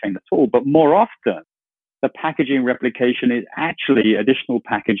supply chain at all. But more often, the packaging replication is actually additional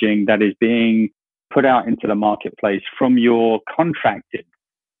packaging that is being put out into the marketplace from your contracted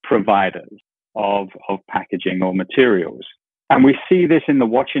providers of packaging or materials. And we see this in the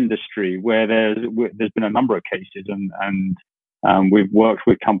watch industry where there's been a number of cases and we've worked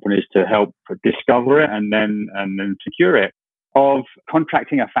with companies to help discover it and then secure it, of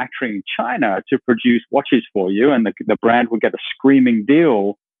contracting a factory in China to produce watches for you, and the brand would get a screaming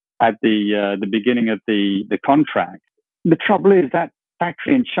deal at the beginning of the contract. The trouble is that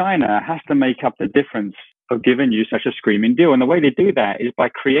factory in China has to make up the difference of giving you such a screaming deal, and the way they do that is by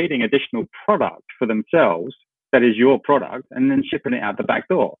creating additional product for themselves that is your product, and then shipping it out the back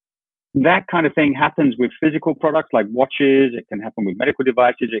door. That kind of thing happens with physical products like watches. It can happen with medical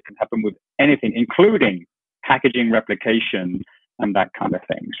devices. It can happen with anything, including packaging replication and that kind of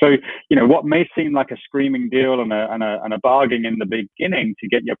thing. So, what may seem like a screaming deal and a bargain in the beginning to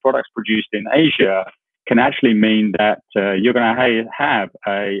get your products produced in Asia can actually mean that you're going to have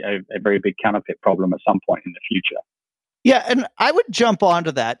a very big counterfeit problem at some point in the future. Yeah, and I would jump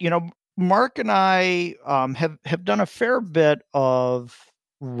onto that. Mark and I have done a fair bit of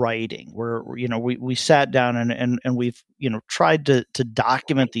writing where we sat down and we've tried to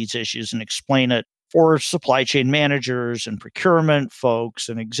document these issues and explain it for supply chain managers and procurement folks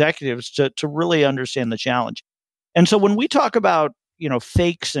and executives to really understand the challenge. And so when we talk about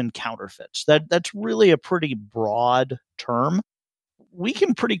fakes and counterfeits, that's really a pretty broad term. We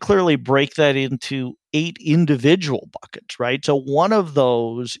can pretty clearly break that into 8 individual buckets, right? So one of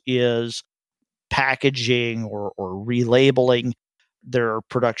those is packaging or relabeling. There are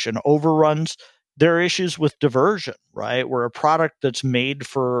production overruns. There are issues with diversion, right? Where a product that's made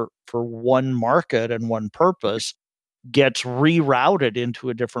for one market and one purpose gets rerouted into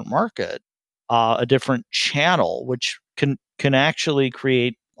a different market, a different channel, which can actually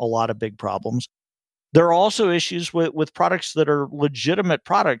create a lot of big problems. There are also issues with products that are legitimate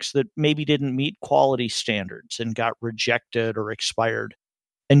products that maybe didn't meet quality standards and got rejected or expired.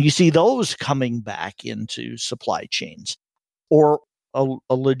 And you see those coming back into supply chains, or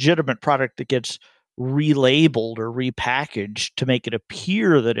a legitimate product that gets relabeled or repackaged to make it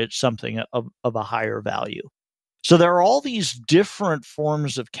appear that it's something of a higher value. So there are all these different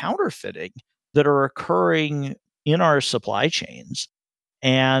forms of counterfeiting that are occurring in our supply chains.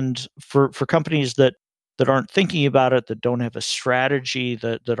 And for companies that aren't thinking about it, that don't have a strategy,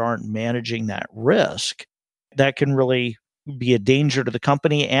 that aren't managing that risk, that can really be a danger to the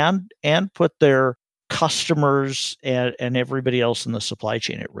company and put their customers and everybody else in the supply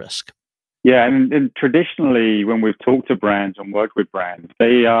chain at risk. Yeah, and traditionally, when we've talked to brands and worked with brands,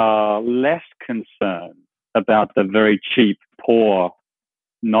 they are less concerned about the very cheap, poor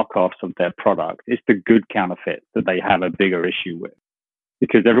knockoffs of their product. It's the good counterfeit that they have a bigger issue with,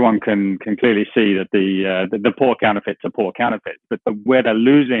 because everyone can clearly see that the poor counterfeits are poor counterfeits, but where they're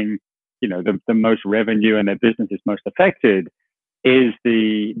losing, the most revenue and their business is most affected is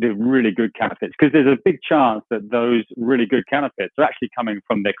the really good counterfeits, because there's a big chance that those really good counterfeits are actually coming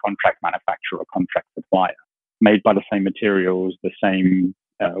from their contract manufacturer or contract supplier, made by the same materials, the same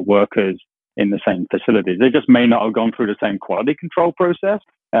workers in the same facilities. They just may not have gone through the same quality control process,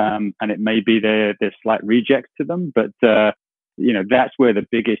 and it may be their slight rejects to them, but that's where the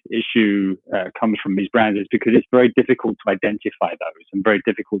biggest issue comes from these brands, is because it's very difficult to identify those and very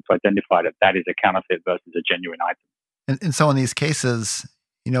difficult to identify that is a counterfeit versus a genuine item. And so in these cases,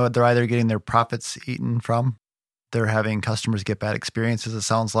 they're either getting their profits eaten from, they're having customers get bad experiences, it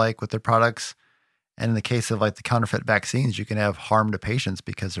sounds like, with their products. And in the case of like the counterfeit vaccines, you can have harm to patients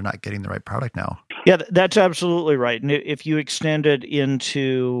because they're not getting the right product now. Yeah, that's absolutely right. And if you extend it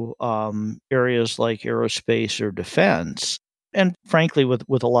into areas like aerospace or defense, and frankly,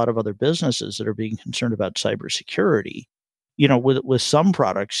 with a lot of other businesses that are being concerned about cybersecurity, with some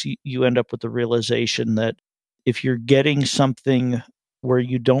products, you end up with the realization that if you're getting something where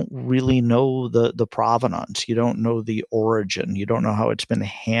you don't really know the provenance, you don't know the origin, you don't know how it's been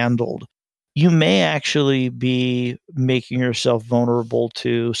handled, you may actually be making yourself vulnerable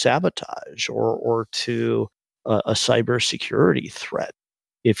to sabotage or to a cybersecurity threat.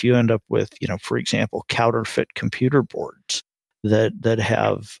 If you end up with, for example, counterfeit computer boards that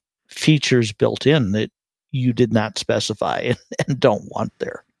have features built in that you did not specify and don't want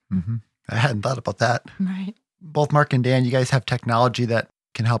there. Mm-hmm. I hadn't thought about that. Right. Both Mark and Dan, you guys have technology that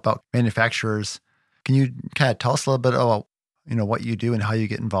can help out manufacturers. Can you kind of tell us a little bit about, what you do and how you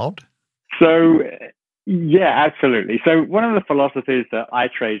get involved? So, yeah, absolutely. So one of the philosophies that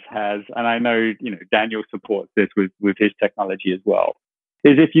iTrace has, and I know, Daniel supports this with his technology as well,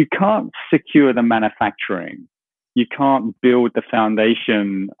 is if you can't secure the manufacturing, you can't build the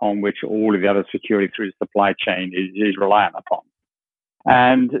foundation on which all of the other security through the supply chain is reliant upon.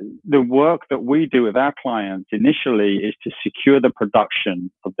 And the work that we do with our clients initially is to secure the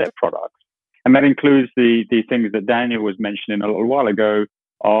production of their products. And that includes the things that Daniel was mentioning a little while ago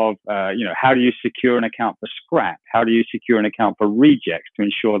of, how do you secure an account for scrap? How do you secure an account for rejects to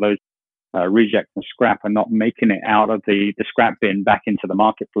ensure those rejects and scrap are not making it out of the scrap bin back into the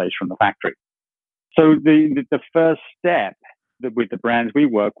marketplace from the factory? So the first step with the brands we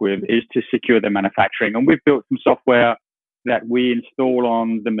work with is to secure their manufacturing. And we've built some software that we install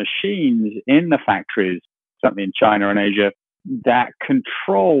on the machines in the factories, certainly in China and Asia, that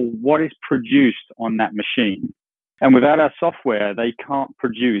control what is produced on that machine. And without our software, they can't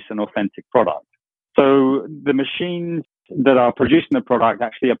produce an authentic product. So the machines that are producing the product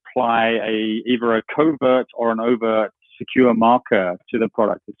actually apply either a covert or an overt secure marker to the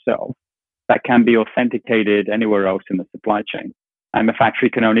product itself that can be authenticated anywhere else in the supply chain. And the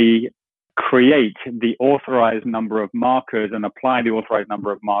factory can only create the authorized number of markers and apply the authorized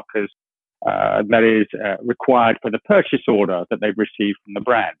number of markers that is required for the purchase order that they've received from the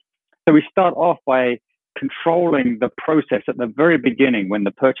brand. So we start off by controlling the process at the very beginning when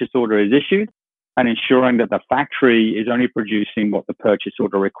the purchase order is issued and ensuring that the factory is only producing what the purchase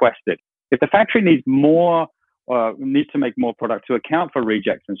order requested. If the factory needs to make more product to account for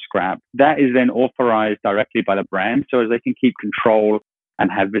rejects and scrap, that is then authorized directly by the brand so as they can keep control and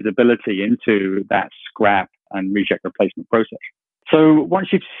have visibility into that scrap and reject replacement process. So once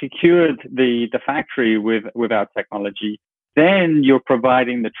you've secured the factory with our technology, then you're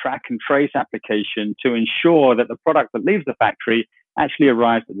providing the track and trace application to ensure that the product that leaves the factory actually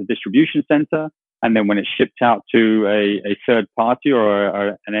arrives at the distribution center. And then when it's shipped out to a third party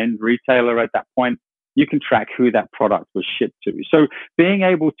or an end retailer at that point, you can track who that product was shipped to. So being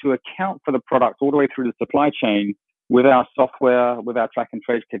able to account for the product all the way through the supply chain with our software, with our track and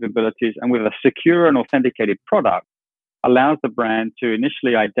trace capabilities, and with a secure and authenticated product allows the brand to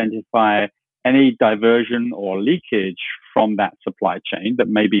initially identify any diversion or leakage from that supply chain that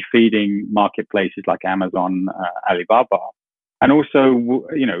may be feeding marketplaces like Amazon, Alibaba. And also,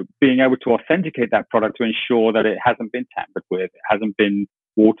 being able to authenticate that product to ensure that it hasn't been tampered with, it hasn't been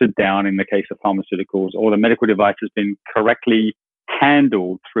watered down in the case of pharmaceuticals, or the medical device has been correctly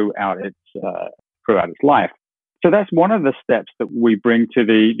handled throughout its life. So that's one of the steps that we bring to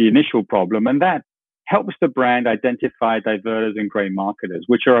the initial problem, and that helps the brand identify diverters and gray marketers,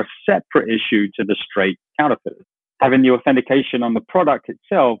 which are a separate issue to the straight counterfeiters. Having the authentication on the product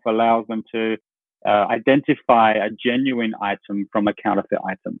itself allows them to identify a genuine item from a counterfeit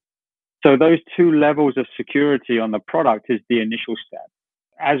item. So those two levels of security on the product is the initial step.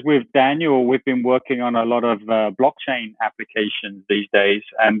 As with Daniel, we've been working on a lot of blockchain applications these days.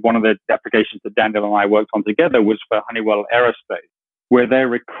 And one of the applications that Daniel and I worked on together was for Honeywell Aerospace, where they're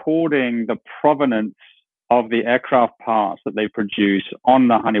recording the provenance of the aircraft parts that they produce on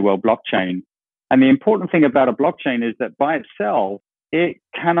the Honeywell blockchain. And the important thing about a blockchain is that by itself, it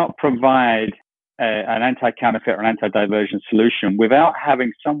cannot provide an anti-counterfeit or an anti-diversion solution without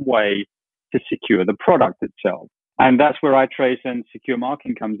having some way to secure the product itself. And that's where iTrace and secure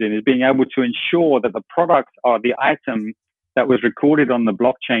marking comes in, is being able to ensure that the product or the item that was recorded on the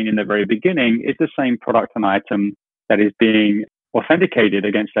blockchain in the very beginning is the same product and item that is being authenticated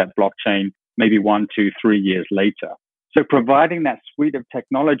against that blockchain maybe 1, 2, 3 years later. So providing that suite of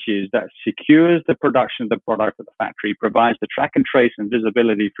technologies that secures the production of the product at the factory, provides the track and trace and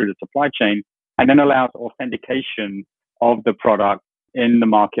visibility through the supply chain, and then allows authentication of the product in the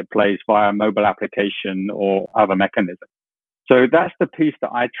marketplace via mobile application or other mechanism. So that's the piece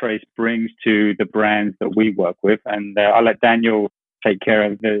that iTrace brings to the brands that we work with. And I'll let Daniel take care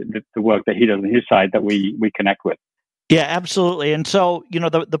of the work that he does on his side that we connect with. Yeah, absolutely. And so,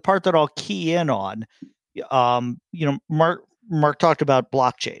 the part that I'll key in on, Mark talked about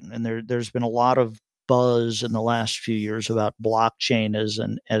blockchain, and there's been a lot of buzz in the last few years about blockchain as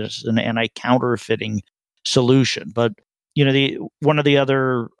an anti-counterfeiting solution. But one of the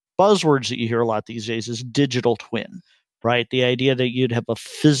other buzzwords that you hear a lot these days is digital twin, right? The idea that you'd have a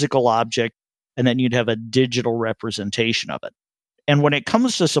physical object and then you'd have a digital representation of it. And when it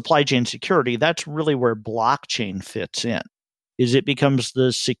comes to supply chain security, that's really where blockchain fits in. is it becomes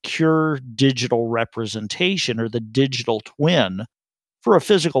the secure digital representation or the digital twin for a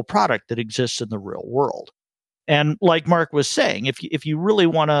physical product that exists in the real world. And like Mark was saying, if you really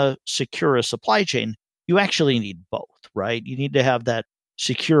want to secure a supply chain, you actually need both, right? You need to have that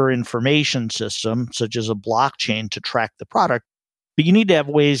secure information system, such as a blockchain, to track the product, but you need to have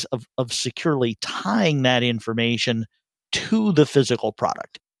ways of securely tying that information to the physical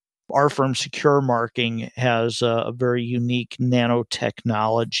product. Our firm, Secure Marking, has a very unique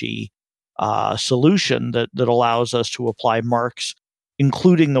nanotechnology solution that allows us to apply marks,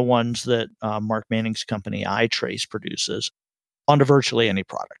 including the ones that Mark Manning's company iTrace produces, onto virtually any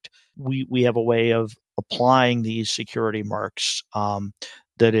product. We have a way of applying these security marks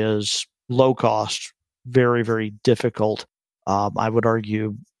that is low cost, very, very difficult. I would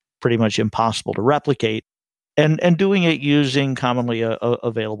argue pretty much impossible to replicate, and doing it using commonly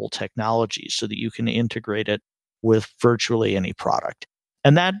available technologies so that you can integrate it with virtually any product.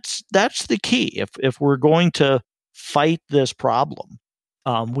 And that's the key. If we're going to fight this problem,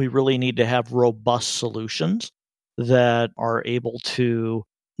 we really need to have robust solutions that are able to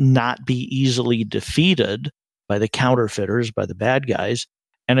not be easily defeated by the counterfeiters, by the bad guys,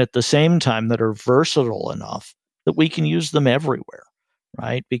 and at the same time that are versatile enough that we can use them everywhere,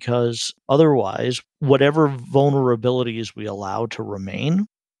 right? Because otherwise, whatever vulnerabilities we allow to remain,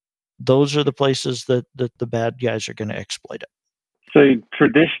 those are the places that the bad guys are going to exploit it. So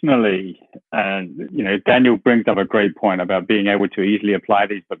traditionally, Daniel brings up a great point about being able to easily apply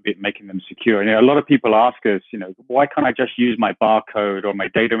these, but making them secure. And a lot of people ask us, why can't I just use my barcode or my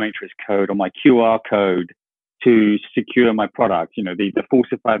data matrix code or my QR code to secure my product? The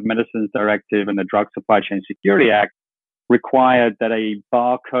Falsified Medicines Directive and the Drug Supply Chain Security Act required that a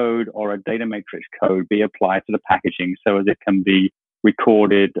barcode or a data matrix code be applied to the packaging so as it can be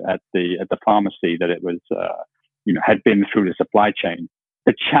recorded at the pharmacy that it was had been through the supply chain.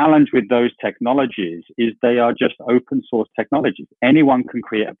 The challenge with those technologies is they are just open source technologies. Anyone can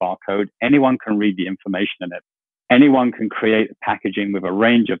create a barcode. Anyone can read the information in it. Anyone can create packaging with a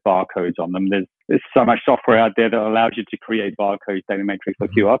range of barcodes on them. There's so much software out there that allows you to create barcodes, data matrix, or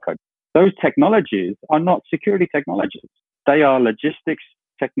QR codes. Those technologies are not security technologies. They are logistics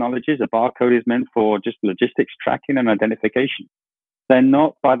technologies. A barcode is meant for just logistics tracking and identification. They're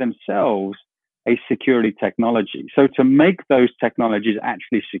not by themselves a security technology. So to make those technologies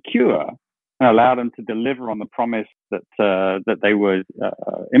actually secure and allow them to deliver on the promise that they were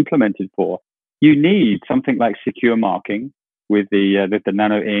implemented for, you need something like secure marking with the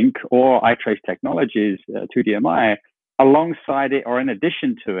Nano Ink or iTrace Technologies 2DMI alongside it or in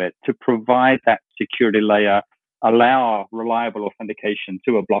addition to it to provide that security layer, allow reliable authentication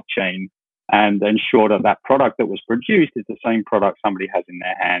to a blockchain, and ensure that product that was produced is the same product somebody has in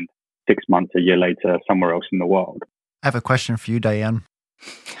their hand 6 months, a year later, somewhere else in the world. I have a question for you, Diane.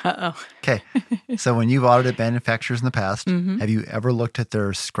 Uh-oh. Okay. So when you've audited manufacturers in the past, have you ever looked at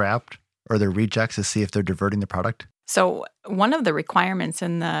their scrapped or their rejects to see if they're diverting the product? So one of the requirements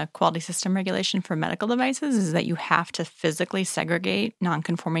in the quality system regulation for medical devices is that you have to physically segregate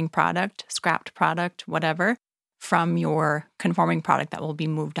non-conforming product, scrapped product, whatever, from your conforming product that will be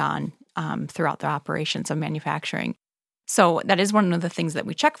moved on throughout the operations of manufacturing. So that is one of the things that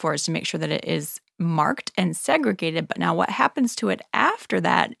we check for, is to make sure that it is marked and segregated. But now what happens to it after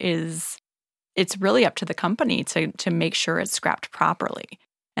that is it's really up to the company to make sure it's scrapped properly.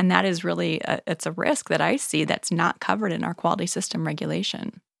 And that is really, it's a risk that I see that's not covered in our quality system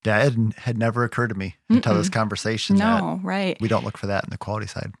regulation. Yeah, it had never occurred to me until this conversation. No, right. We don't look for that in the quality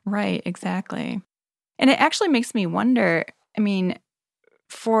side. Right, exactly. And it actually makes me wonder,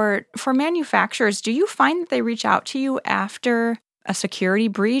 for manufacturers, do you find that they reach out to you after a security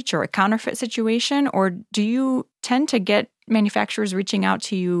breach or a counterfeit situation, or do you tend to get manufacturers reaching out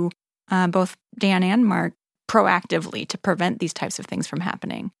to you, both Dan and Mark, proactively to prevent these types of things from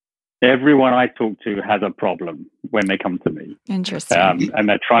happening? Everyone I talk to has a problem when they come to me. Interesting. And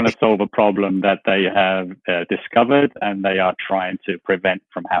they're trying to solve a problem that they have discovered, and they are trying to prevent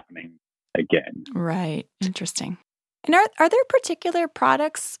from happening again. Right. Interesting. And are there particular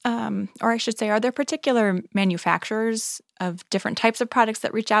products, or I should say, are there particular manufacturers of different types of products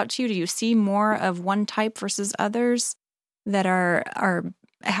that reach out to you? Do you see more of one type versus others that are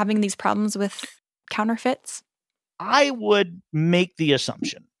having these problems with counterfeits? I would make the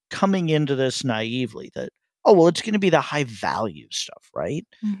assumption, coming into this naively, that, it's going to be the high value stuff, right?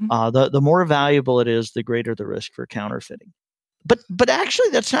 Mm-hmm. The more valuable it is, the greater the risk for counterfeiting. But actually,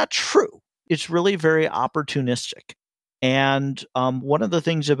 that's not true. It's really very opportunistic. And one of the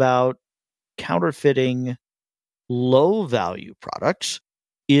things about counterfeiting low value products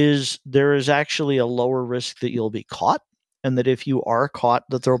is there is actually a lower risk that you'll be caught and that if you are caught,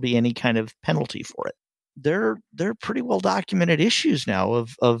 that there'll be any kind of penalty for it. They're pretty well documented issues now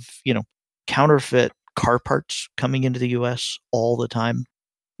of counterfeit car parts coming into the U.S. all the time,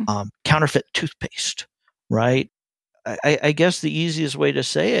 counterfeit toothpaste, right? I guess the easiest way to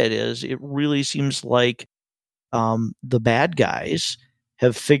say it is it really seems like the bad guys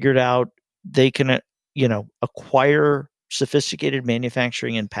have figured out they can, acquire sophisticated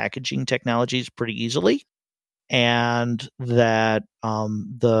manufacturing and packaging technologies pretty easily, and that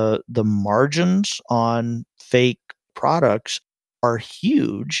the margins on fake products are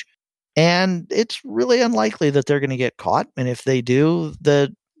huge, and it's really unlikely that they're going to get caught. And if they do,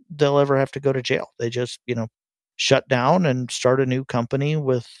 that they'll ever have to go to jail. They just, shut down and start a new company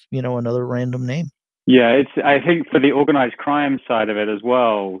with, another random name. Yeah, I think for the organized crime side of it as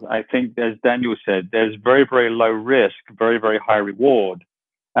well, I think, as Daniel said, there's very, very low risk, very, very high reward.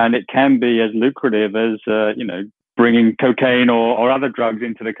 And it can be as lucrative as, bringing cocaine or other drugs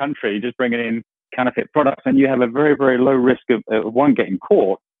into the country, just bringing in counterfeit products. And you have a very, very low risk of one, getting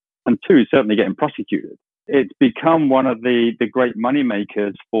caught, and two, certainly getting prosecuted. It's become one of the great money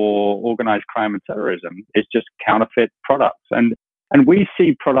makers for organized crime and terrorism. It's just counterfeit products. And we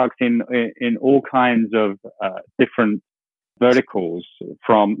see products in all kinds of different verticals.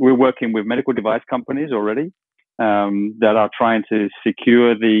 We're working with medical device companies already that are trying to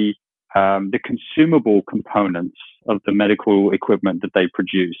secure the consumable components of the medical equipment that they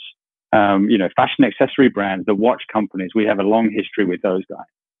produce. Fashion accessory brands, the watch companies, we have a long history with those guys.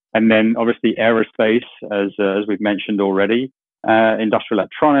 And then obviously aerospace, as we've mentioned already, industrial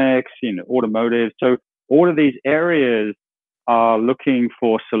electronics, automotive. So all of these areas are looking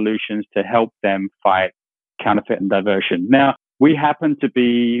for solutions to help them fight counterfeit and diversion. Now, we happen to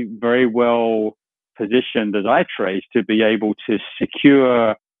be very well positioned as iTrace to be able to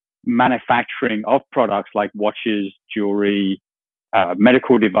secure manufacturing of products like watches, jewelry,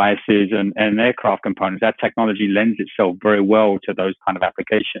 medical devices, and aircraft components. That technology lends itself very well to those kind of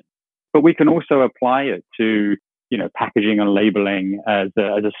applications. But we can also apply it to, packaging and labeling as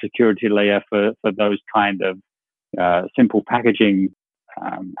a security layer for those kind of simple packaging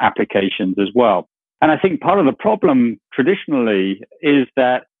applications as well. And I think part of the problem traditionally is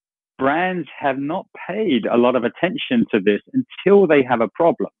that brands have not paid a lot of attention to this until they have a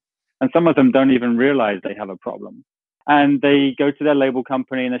problem. And some of them don't even realize they have a problem. And they go to their label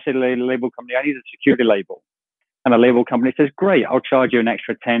company and they say to the label company, I need a security label. And the label company says, great, I'll charge you an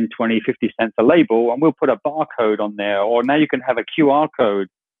extra 10, 20, 50 cents a label, and we'll put a barcode on there. Or now you can have a QR code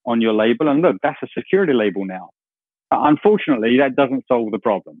on your label. And look, that's a security label now. Unfortunately, that doesn't solve the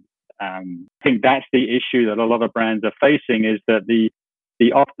problem. I think that's the issue that a lot of brands are facing, is that the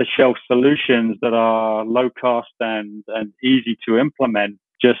off-the-shelf solutions that are low cost and easy to implement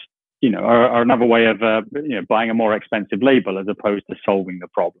just are another way of buying a more expensive label as opposed to solving the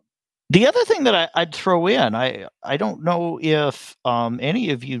problem. The other thing that I'd throw in, I don't know if any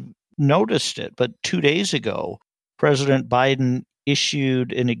of you noticed it, but 2 days ago, President Biden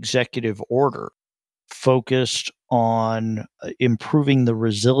issued an executive order focused on improving the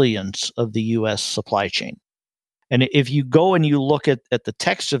resilience of the U.S. supply chain. And if you go and you look at the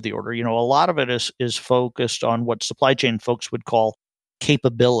text of the order, a lot of it is focused on what supply chain folks would call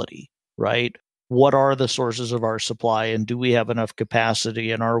capability, right? What are the sources of our supply, and do we have enough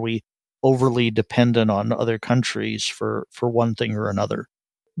capacity, and are we overly dependent on other countries for one thing or another?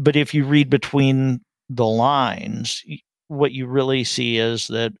 But if you read between the lines, what you really see is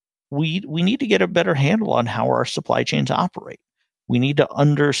that we need to get a better handle on how our supply chains operate. We need to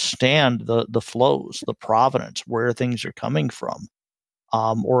understand the flows, the provenance, where things are coming from,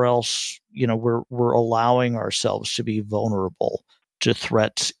 or else we're allowing ourselves to be vulnerable to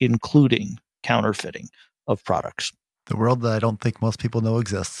threats, including counterfeiting of products. The world that I don't think most people know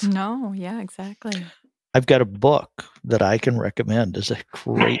exists. No, yeah, exactly. I've got a book that I can recommend as a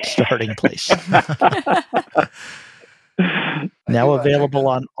great starting place. Now available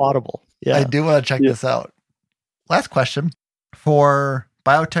on Audible. Yeah. I do want to check this out. Last question. For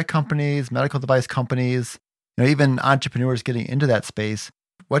biotech companies, medical device companies, even entrepreneurs getting into that space,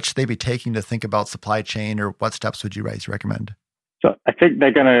 what should they be taking to think about supply chain, or what steps would you guys recommend? So I think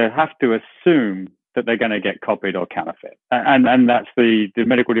they're going to have to assume that they're going to get copied or counterfeit. And that's the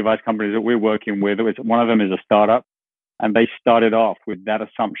medical device companies that we're working with. One of them is a startup, and they started off with that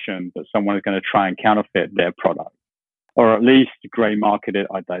assumption that someone is going to try and counterfeit their product, or at least gray market it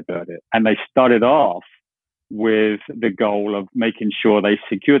or divert it. And they started off with the goal of making sure they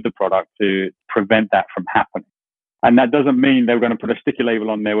secured the product to prevent that from happening. And that doesn't mean they're going to put a sticky label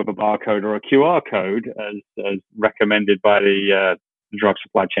on there with a barcode or a QR code as recommended by the Drug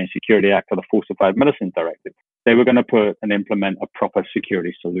Supply Chain Security Act or the Falsified Medicines Directive. they were going to put and implement a proper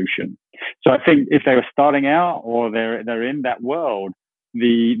security solution. So I think if they were starting out or they're in that world,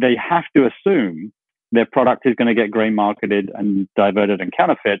 they have to assume their product is going to get gray marketed and diverted and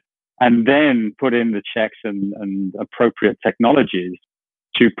counterfeit, and then put in the checks and appropriate technologies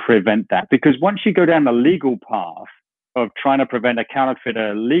to prevent that. Because once you go down the legal path of trying to prevent a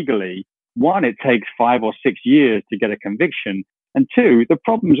counterfeiter legally, one, it takes 5 or 6 years to get a conviction, and two, the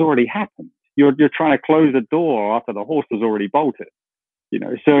problem's already happened. You're trying to close the door after the horse has already bolted.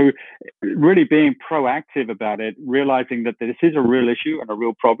 So really being proactive about it, realizing that this is a real issue and a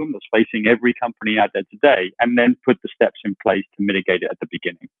real problem that's facing every company out there today, and then put the steps in place to mitigate it at the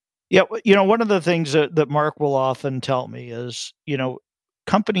beginning. Yeah, one of the things that Mark will often tell me is,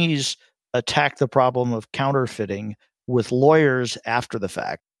 companies attack the problem of counterfeiting with lawyers after the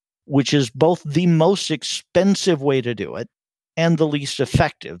fact, which is both the most expensive way to do it and the least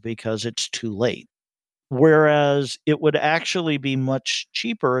effective because it's too late. Whereas it would actually be much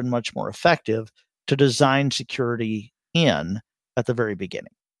cheaper and much more effective to design security in at the very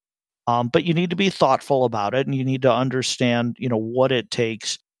beginning. But you need to be thoughtful about it, and you need to understand, what it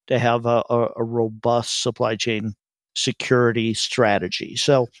takes to have a robust supply chain security strategy.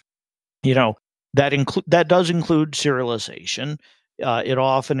 So, that does include serialization. It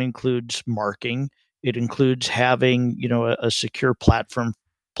often includes marking. It includes having, a secure platform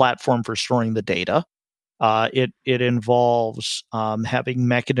for storing the data. It involves having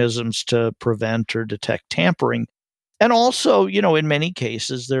mechanisms to prevent or detect tampering. And also, in many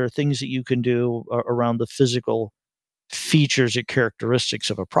cases, there are things that you can do around the physical features or characteristics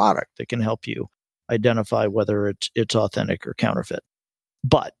of a product that can help you identify whether it's authentic or counterfeit.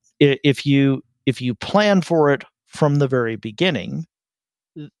 But if you plan for it from the very beginning,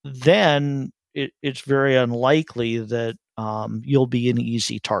 then it's very unlikely that you'll be an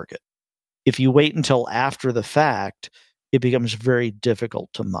easy target. If you wait until after the fact, it becomes very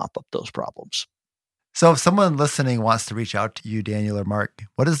difficult to mop up those problems. So if someone listening wants to reach out to you, Daniel or Mark,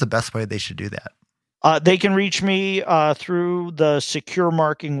 what is the best way they should do that? They can reach me through the Secure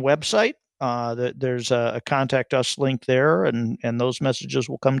Marking website. There's a contact us link there, and those messages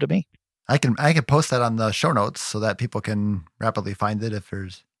will come to me. I can post that on the show notes so that people can rapidly find it if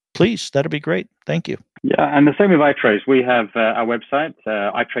there's... Please, that'd be great. Thank you. Yeah, and the same with iTrace. We have our website,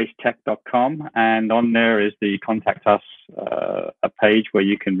 iTraceTech.com, and on there is the Contact Us a page where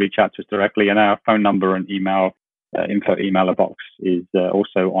you can reach out to us directly, and our phone number and email, info emailer box is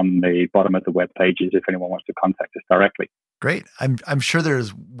also on the bottom of the web pages if anyone wants to contact us directly. Great. I'm sure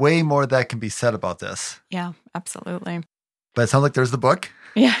there's way more that can be said about this. Yeah, absolutely. But it sounds like there's the book.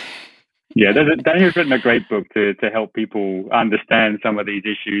 Yeah. Yeah, Daniel's written a great book to help people understand some of these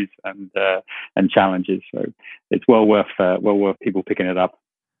issues and challenges. So it's well worth people picking it up.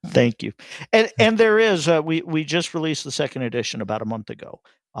 Thank you. And there is we just released the second edition about a month ago,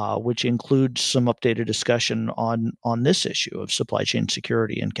 which includes some updated discussion on this issue of supply chain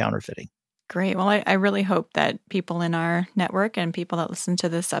security and counterfeiting. Great. Well, I really hope that people in our network and people that listen to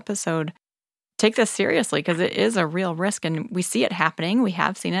this episode take this seriously, because it is a real risk, and we see it happening. We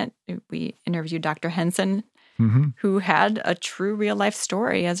have seen it. We interviewed Dr. Henson, who had a true real-life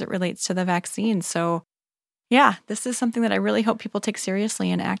story as it relates to the vaccine. So, yeah, this is something that I really hope people take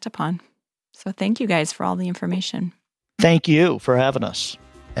seriously and act upon. So thank you guys for all the information. Thank you for having us.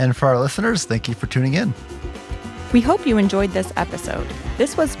 And for our listeners, thank you for tuning in. We hope you enjoyed this episode.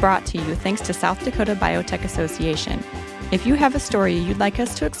 This was brought to you thanks to South Dakota Biotech Association. If you have a story you'd like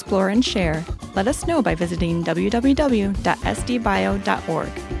us to explore and share, let us know by visiting www.sdbio.org.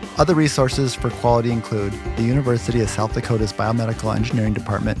 Other resources for quality include the University of South Dakota's Biomedical Engineering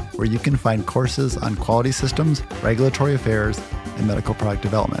Department, where you can find courses on quality systems, regulatory affairs, and medical product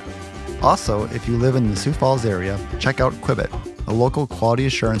development. Also, if you live in the Sioux Falls area, check out Quibbit, a local quality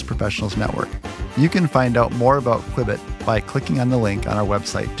assurance professionals network. You can find out more about Quibbit by clicking on the link on our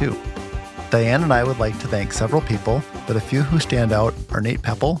website too. Diane and I would like to thank several people, but a few who stand out are Nate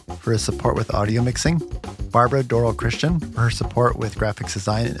Pepple for his support with audio mixing, Barbara Doral Christian for her support with graphics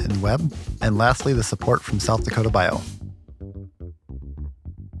design and web, and lastly, the support from South Dakota Bio.